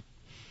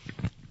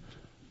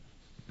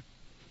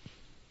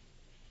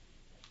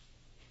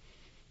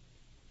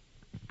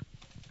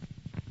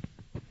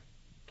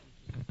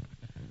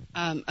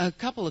 A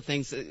couple of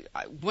things.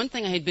 One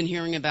thing I had been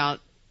hearing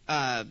about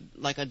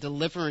like a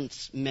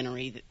deliverance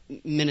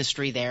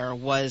ministry there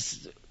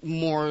was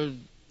more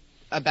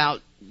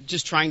about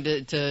just trying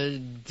to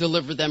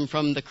deliver them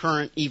from the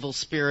current evil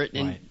spirit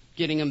and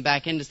getting them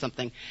back into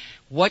something.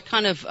 What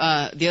kind of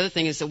the other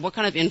thing is that what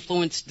kind of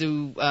influence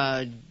do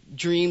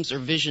dreams or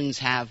visions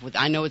have?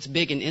 I know it's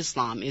big in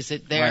Islam. Is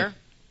it there? Right.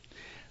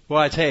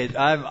 Well, I tell you,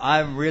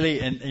 I'm really,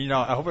 and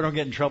I hope I don't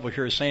get in trouble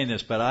here saying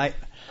this, but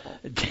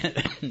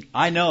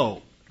I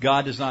know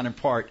God does not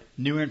impart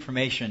new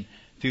information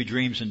through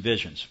dreams and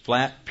visions.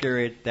 Flat,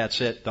 period,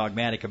 that's it,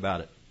 dogmatic about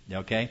it.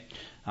 Okay?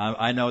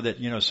 I know that,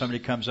 somebody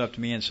comes up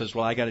to me and says,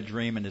 well, I got a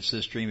dream and it's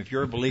this dream. If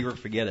you're a believer,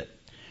 forget it.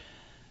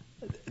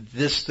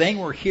 This thing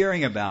we're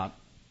hearing about,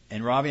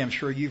 and Robbie, I'm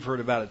sure you've heard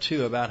about it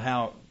too, about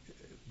how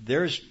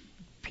there's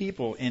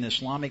people in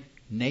Islamic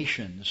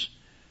nations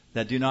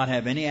that do not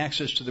have any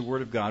access to the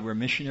Word of God, where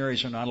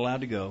missionaries are not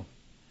allowed to go,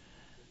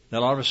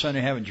 that all of a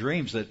sudden are having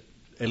dreams that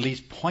at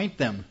least point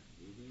them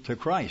to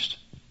Christ.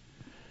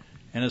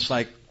 And it's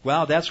like,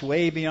 wow, that's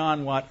way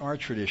beyond what our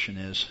tradition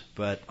is,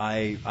 but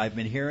I've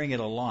been hearing it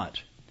a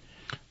lot.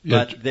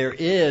 But there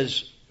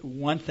is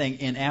one thing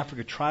in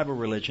Africa tribal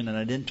religion, and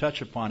I didn't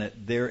touch upon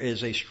it, there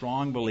is a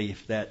strong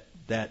belief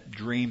that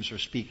dreams are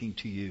speaking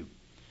to you,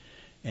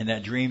 and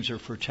that dreams are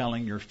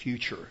foretelling your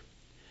future,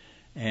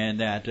 and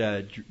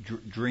that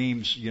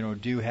dreams,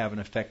 do have an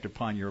effect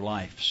upon your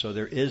life. So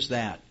there is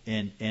that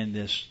in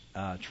this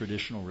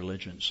traditional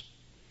religions.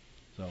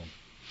 So,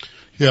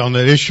 yeah, on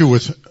that issue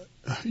with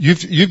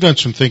you've done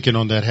some thinking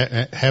on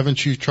that,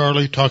 haven't you,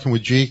 Charlie? Talking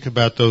with Jeek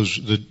about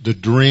the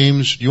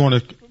dreams. Do you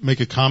want to make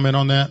a comment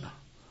on that?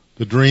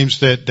 The dreams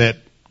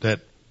that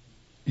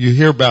you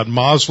hear about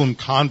Muslim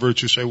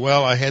converts who say,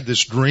 "Well, I had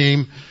this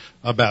dream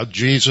about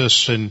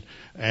Jesus," and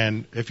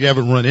if you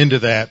haven't run into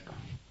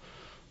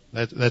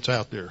that's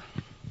out there.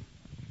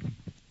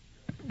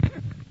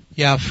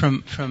 Yeah,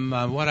 from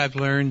what I've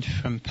learned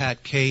from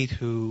Pat Cate,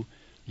 who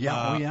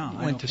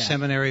went to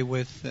seminary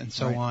with and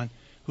so on,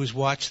 who's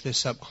watched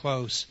this up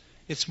close,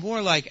 it's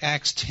more like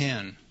Acts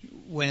 10.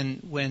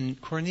 When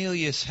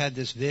Cornelius had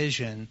this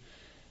vision,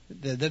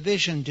 the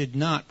vision did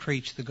not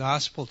preach the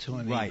gospel to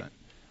him even.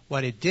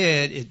 What it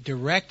did, it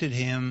directed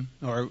him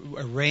or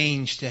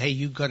arranged to, hey,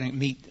 you've got to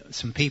meet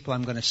some people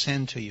I'm going to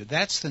send to you.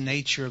 That's the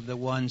nature of the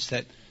ones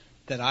that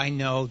I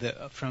know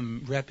that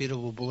from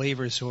reputable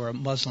believers who are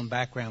Muslim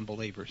background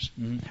believers.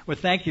 Mm-hmm. Well,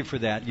 thank you for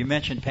that. You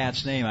mentioned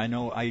Pat's name. I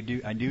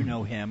do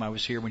know him. I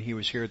was here when he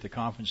was here at the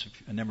conference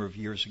a number of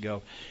years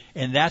ago,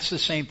 and that's the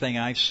same thing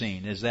I've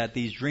seen, is that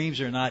these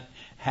dreams are not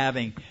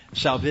having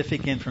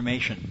salvific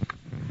information,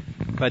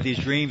 but these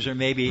dreams are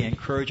maybe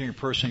encouraging a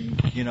person.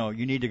 You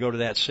need to go to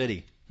that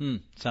city.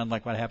 Sounds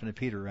like what happened to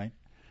Peter, right?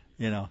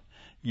 You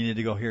need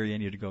to go here. You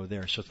need to go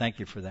there. So thank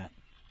you for that.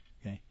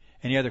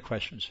 Any other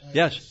questions?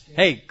 Yes.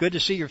 Hey, good to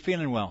see you're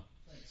feeling well.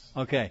 Thanks.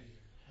 Okay.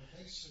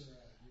 Thanks for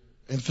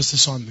your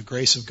emphasis on the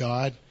grace of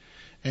God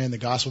and the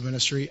gospel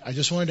ministry. I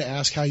just wanted to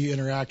ask how you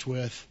interact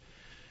with,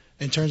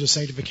 in terms of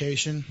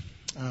sanctification.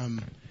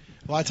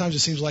 A lot of times it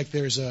seems like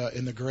there's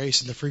in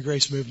the free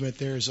grace movement,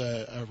 there's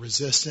a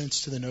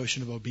resistance to the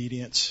notion of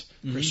obedience,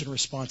 Christian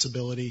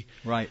responsibility.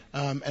 Right.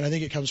 And I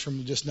think it comes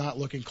from just not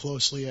looking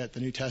closely at the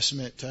New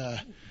Testament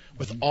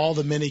with all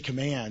the many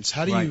commands.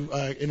 How do you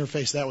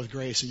interface that with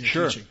grace in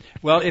your teaching?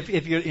 Well, if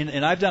you're,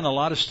 and I've done a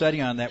lot of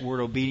study on that word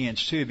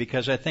obedience too,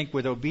 because I think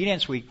with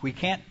obedience we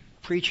can't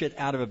preach it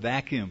out of a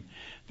vacuum,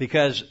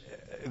 because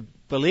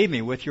believe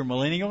me, with your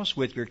millennials,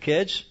 with your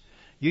kids,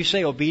 you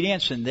say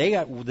obedience, and they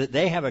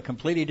have a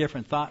completely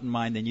different thought in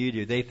mind than you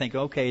do. They think,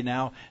 okay,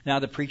 now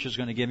the preacher's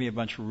going to give me a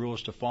bunch of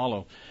rules to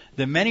follow.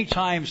 The many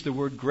times the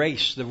word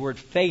grace, the word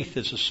faith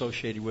is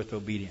associated with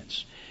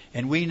obedience.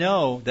 And we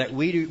know that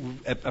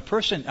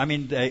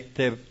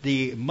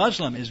the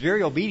Muslim is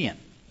very obedient.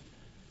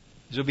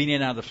 He's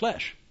obedient out of the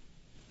flesh.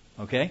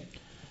 Okay?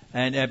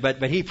 And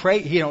but he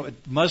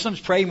Muslims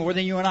pray more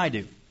than you and I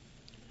do.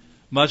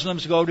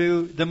 Muslims go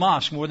to the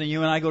mosque more than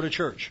you and I go to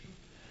church.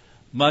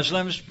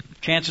 Muslims,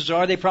 chances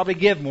are they probably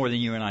give more than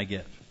you and I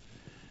give.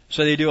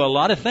 So they do a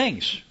lot of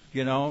things,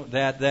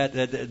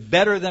 that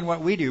better than what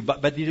we do,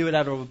 but they do it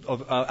out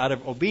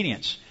of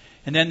obedience.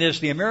 And then there's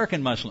the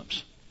American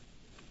Muslims.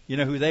 You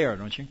know who they are,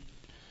 don't you?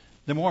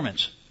 The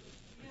Mormons.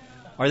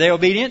 Are they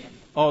obedient?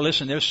 Oh,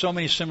 listen, there's so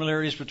many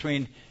similarities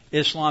between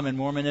Islam and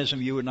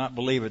Mormonism, you would not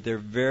believe it. They're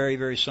very,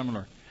 very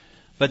similar.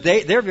 But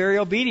they're very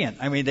obedient.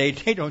 I mean, they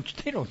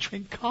don't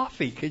drink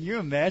coffee. Can you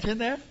imagine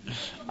that?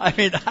 I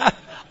mean,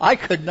 I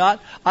could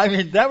not. I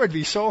mean, that would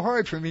be so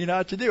hard for me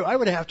not to do. I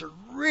would have to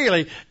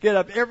really get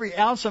up every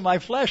ounce of my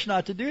flesh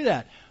not to do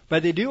that.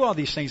 But they do all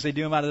these things. They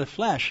do them out of the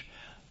flesh.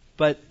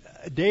 But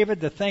David,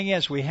 the thing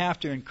is, we have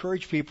to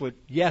encourage people,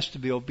 yes, to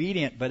be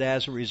obedient, but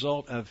as a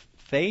result of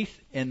faith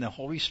in the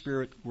Holy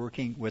Spirit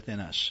working within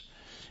us.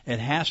 It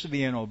has to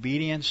be an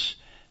obedience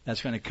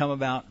that's going to come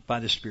about by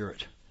the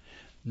Spirit.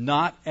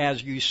 Not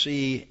as you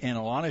see in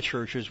a lot of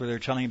churches where they're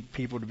telling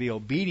people to be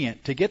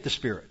obedient to get the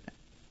Spirit.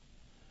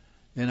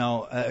 You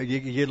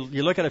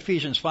look at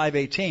Ephesians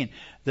 5:18.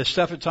 The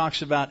stuff it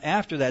talks about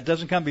after that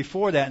doesn't come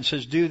before that and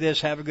says, do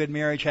this, have a good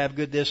marriage, have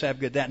good this, have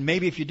good that. And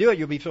maybe if you do it,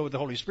 you'll be filled with the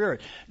Holy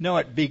Spirit. No,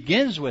 it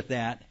begins with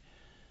that.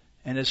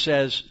 And it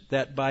says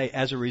that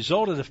as a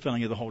result of the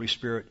filling of the Holy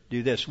Spirit,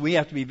 do this. We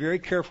have to be very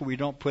careful we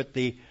don't put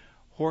the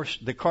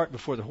cart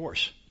before the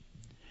horse.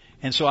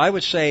 And so I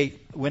would say,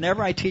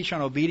 whenever I teach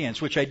on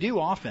obedience, which I do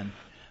often,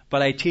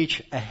 but I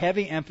teach a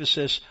heavy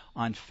emphasis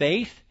on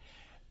faith,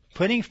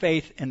 putting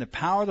faith in the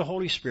power of the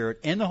Holy Spirit,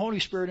 in the Holy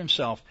Spirit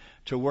Himself,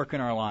 to work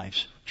in our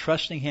lives,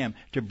 trusting Him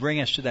to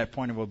bring us to that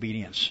point of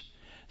obedience.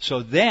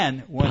 So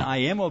then, when I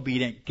am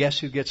obedient, guess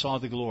who gets all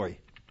the glory?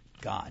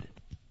 God.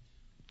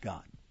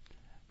 God.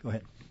 Go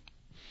ahead.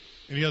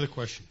 Any other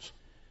questions?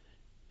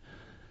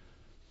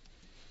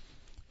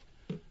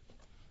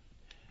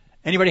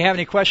 Anybody have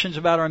any questions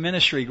about our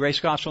ministry, Grace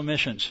Gospel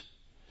Missions?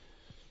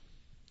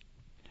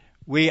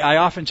 I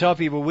often tell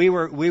people we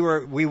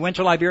went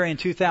to Liberia in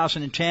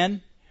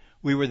 2010.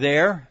 We were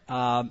there.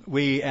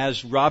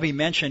 As Robbie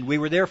mentioned, we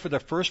were there for the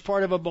first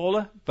part of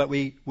Ebola, but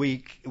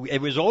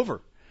it was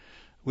over.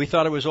 We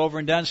thought it was over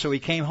and done, so we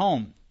came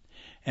home.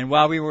 And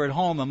while we were at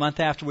home, a month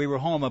after we were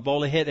home,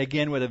 Ebola hit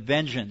again with a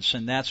vengeance,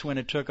 and that's when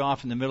it took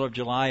off in the middle of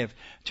July of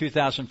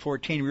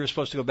 2014. We were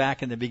supposed to go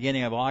back in the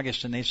beginning of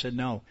August, and they said,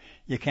 no,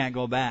 you can't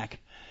go back.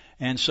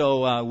 And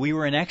so we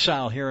were in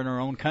exile here in our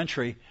own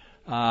country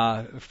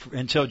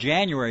until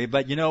January.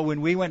 But,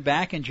 when we went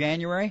back in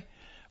January,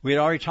 we had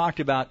already talked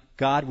about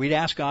God. We'd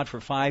asked God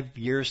for 5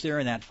 years there,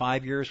 and that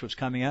 5 years was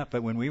coming up.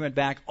 But when we went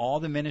back,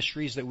 all the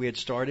ministries that we had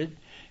started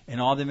and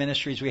all the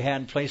ministries we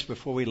had in place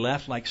before we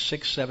left, like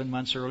 6-7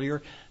 months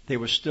earlier, they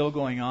were still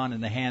going on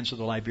in the hands of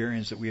the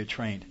Liberians that we had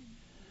trained.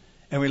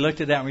 And we looked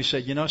at that and we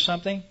said, you know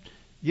something?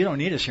 You don't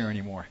need us here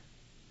anymore.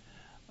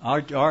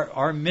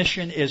 Our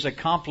mission is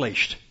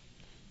accomplished.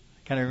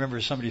 I kind of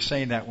remember somebody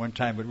saying that one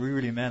time, but we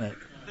really meant it.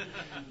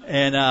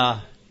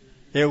 And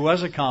it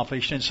was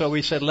accomplished, and so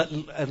we said,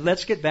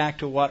 let's get back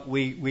to what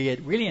we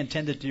had really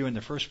intended to do in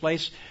the first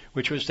place,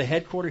 which was to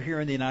headquarter here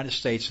in the United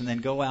States and then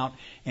go out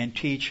and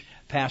teach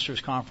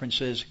pastors'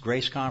 conferences,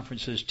 grace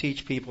conferences,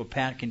 teach people.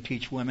 Pat can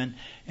teach women,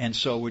 and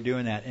so we're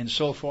doing that. And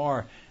so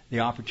far, the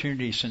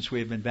opportunities since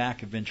we've been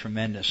back have been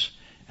tremendous.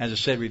 As I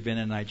said, we've been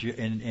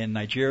in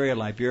Nigeria,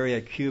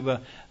 Liberia,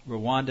 Cuba,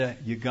 Rwanda,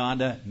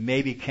 Uganda,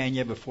 maybe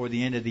Kenya before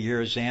the end of the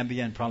year,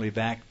 Zambia, and probably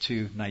back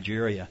to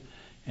Nigeria.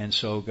 And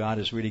so God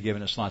has really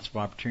given us lots of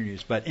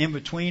opportunities. But in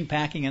between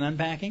packing and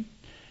unpacking,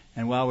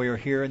 and while we are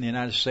here in the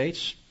United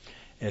States,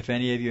 if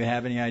any of you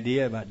have any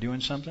idea about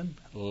doing something,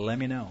 let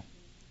me know.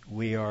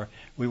 We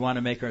want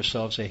to make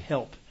ourselves a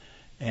help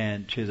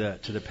and to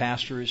the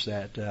pastors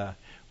that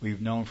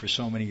we've known for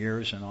so many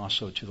years, and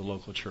also to the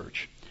local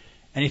church.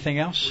 Anything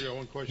else?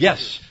 One question.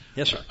 Yes.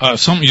 Yes, sir.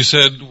 Something you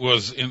said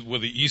was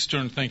with the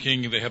Eastern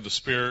thinking, they have the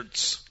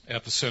spirits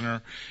at the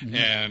center,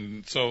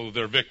 and so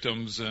they're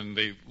victims, and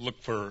they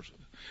look for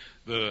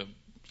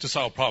to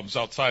solve problems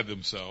outside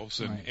themselves,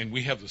 and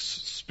we have the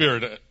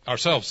Spirit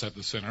ourselves at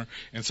the center,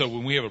 and so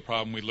when we have a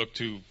problem, we look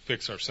to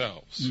fix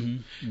ourselves.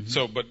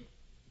 So, but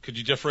could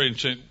you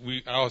differentiate?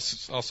 I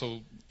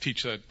also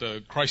teach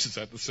that Christ is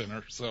at the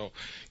center, so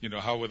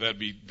how would that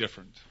be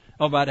different?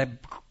 Oh, about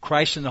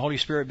Christ and the Holy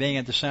Spirit being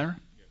at the center?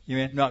 You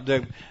mean,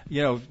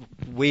 no,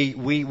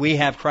 we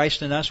have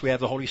Christ in us, we have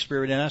the Holy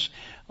Spirit in us.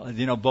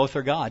 Both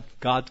are God.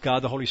 God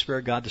the Holy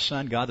Spirit, God the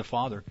Son, God the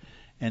Father.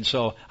 And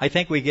so I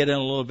think we get in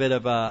a little bit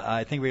of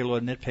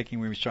nitpicking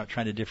when we start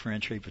trying to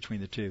differentiate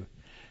between the two.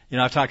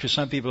 I've talked to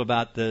some people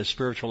about the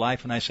spiritual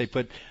life, and I say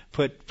put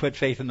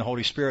faith in the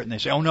Holy Spirit, and they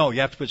say, oh no,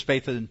 you have to put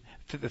faith in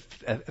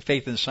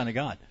the Son of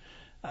God.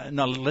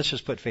 No, let's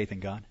just put faith in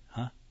God,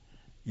 huh?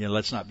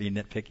 Let's not be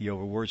nitpicky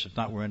over words. If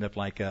not, we'll end up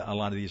like a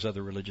lot of these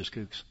other religious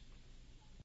kooks.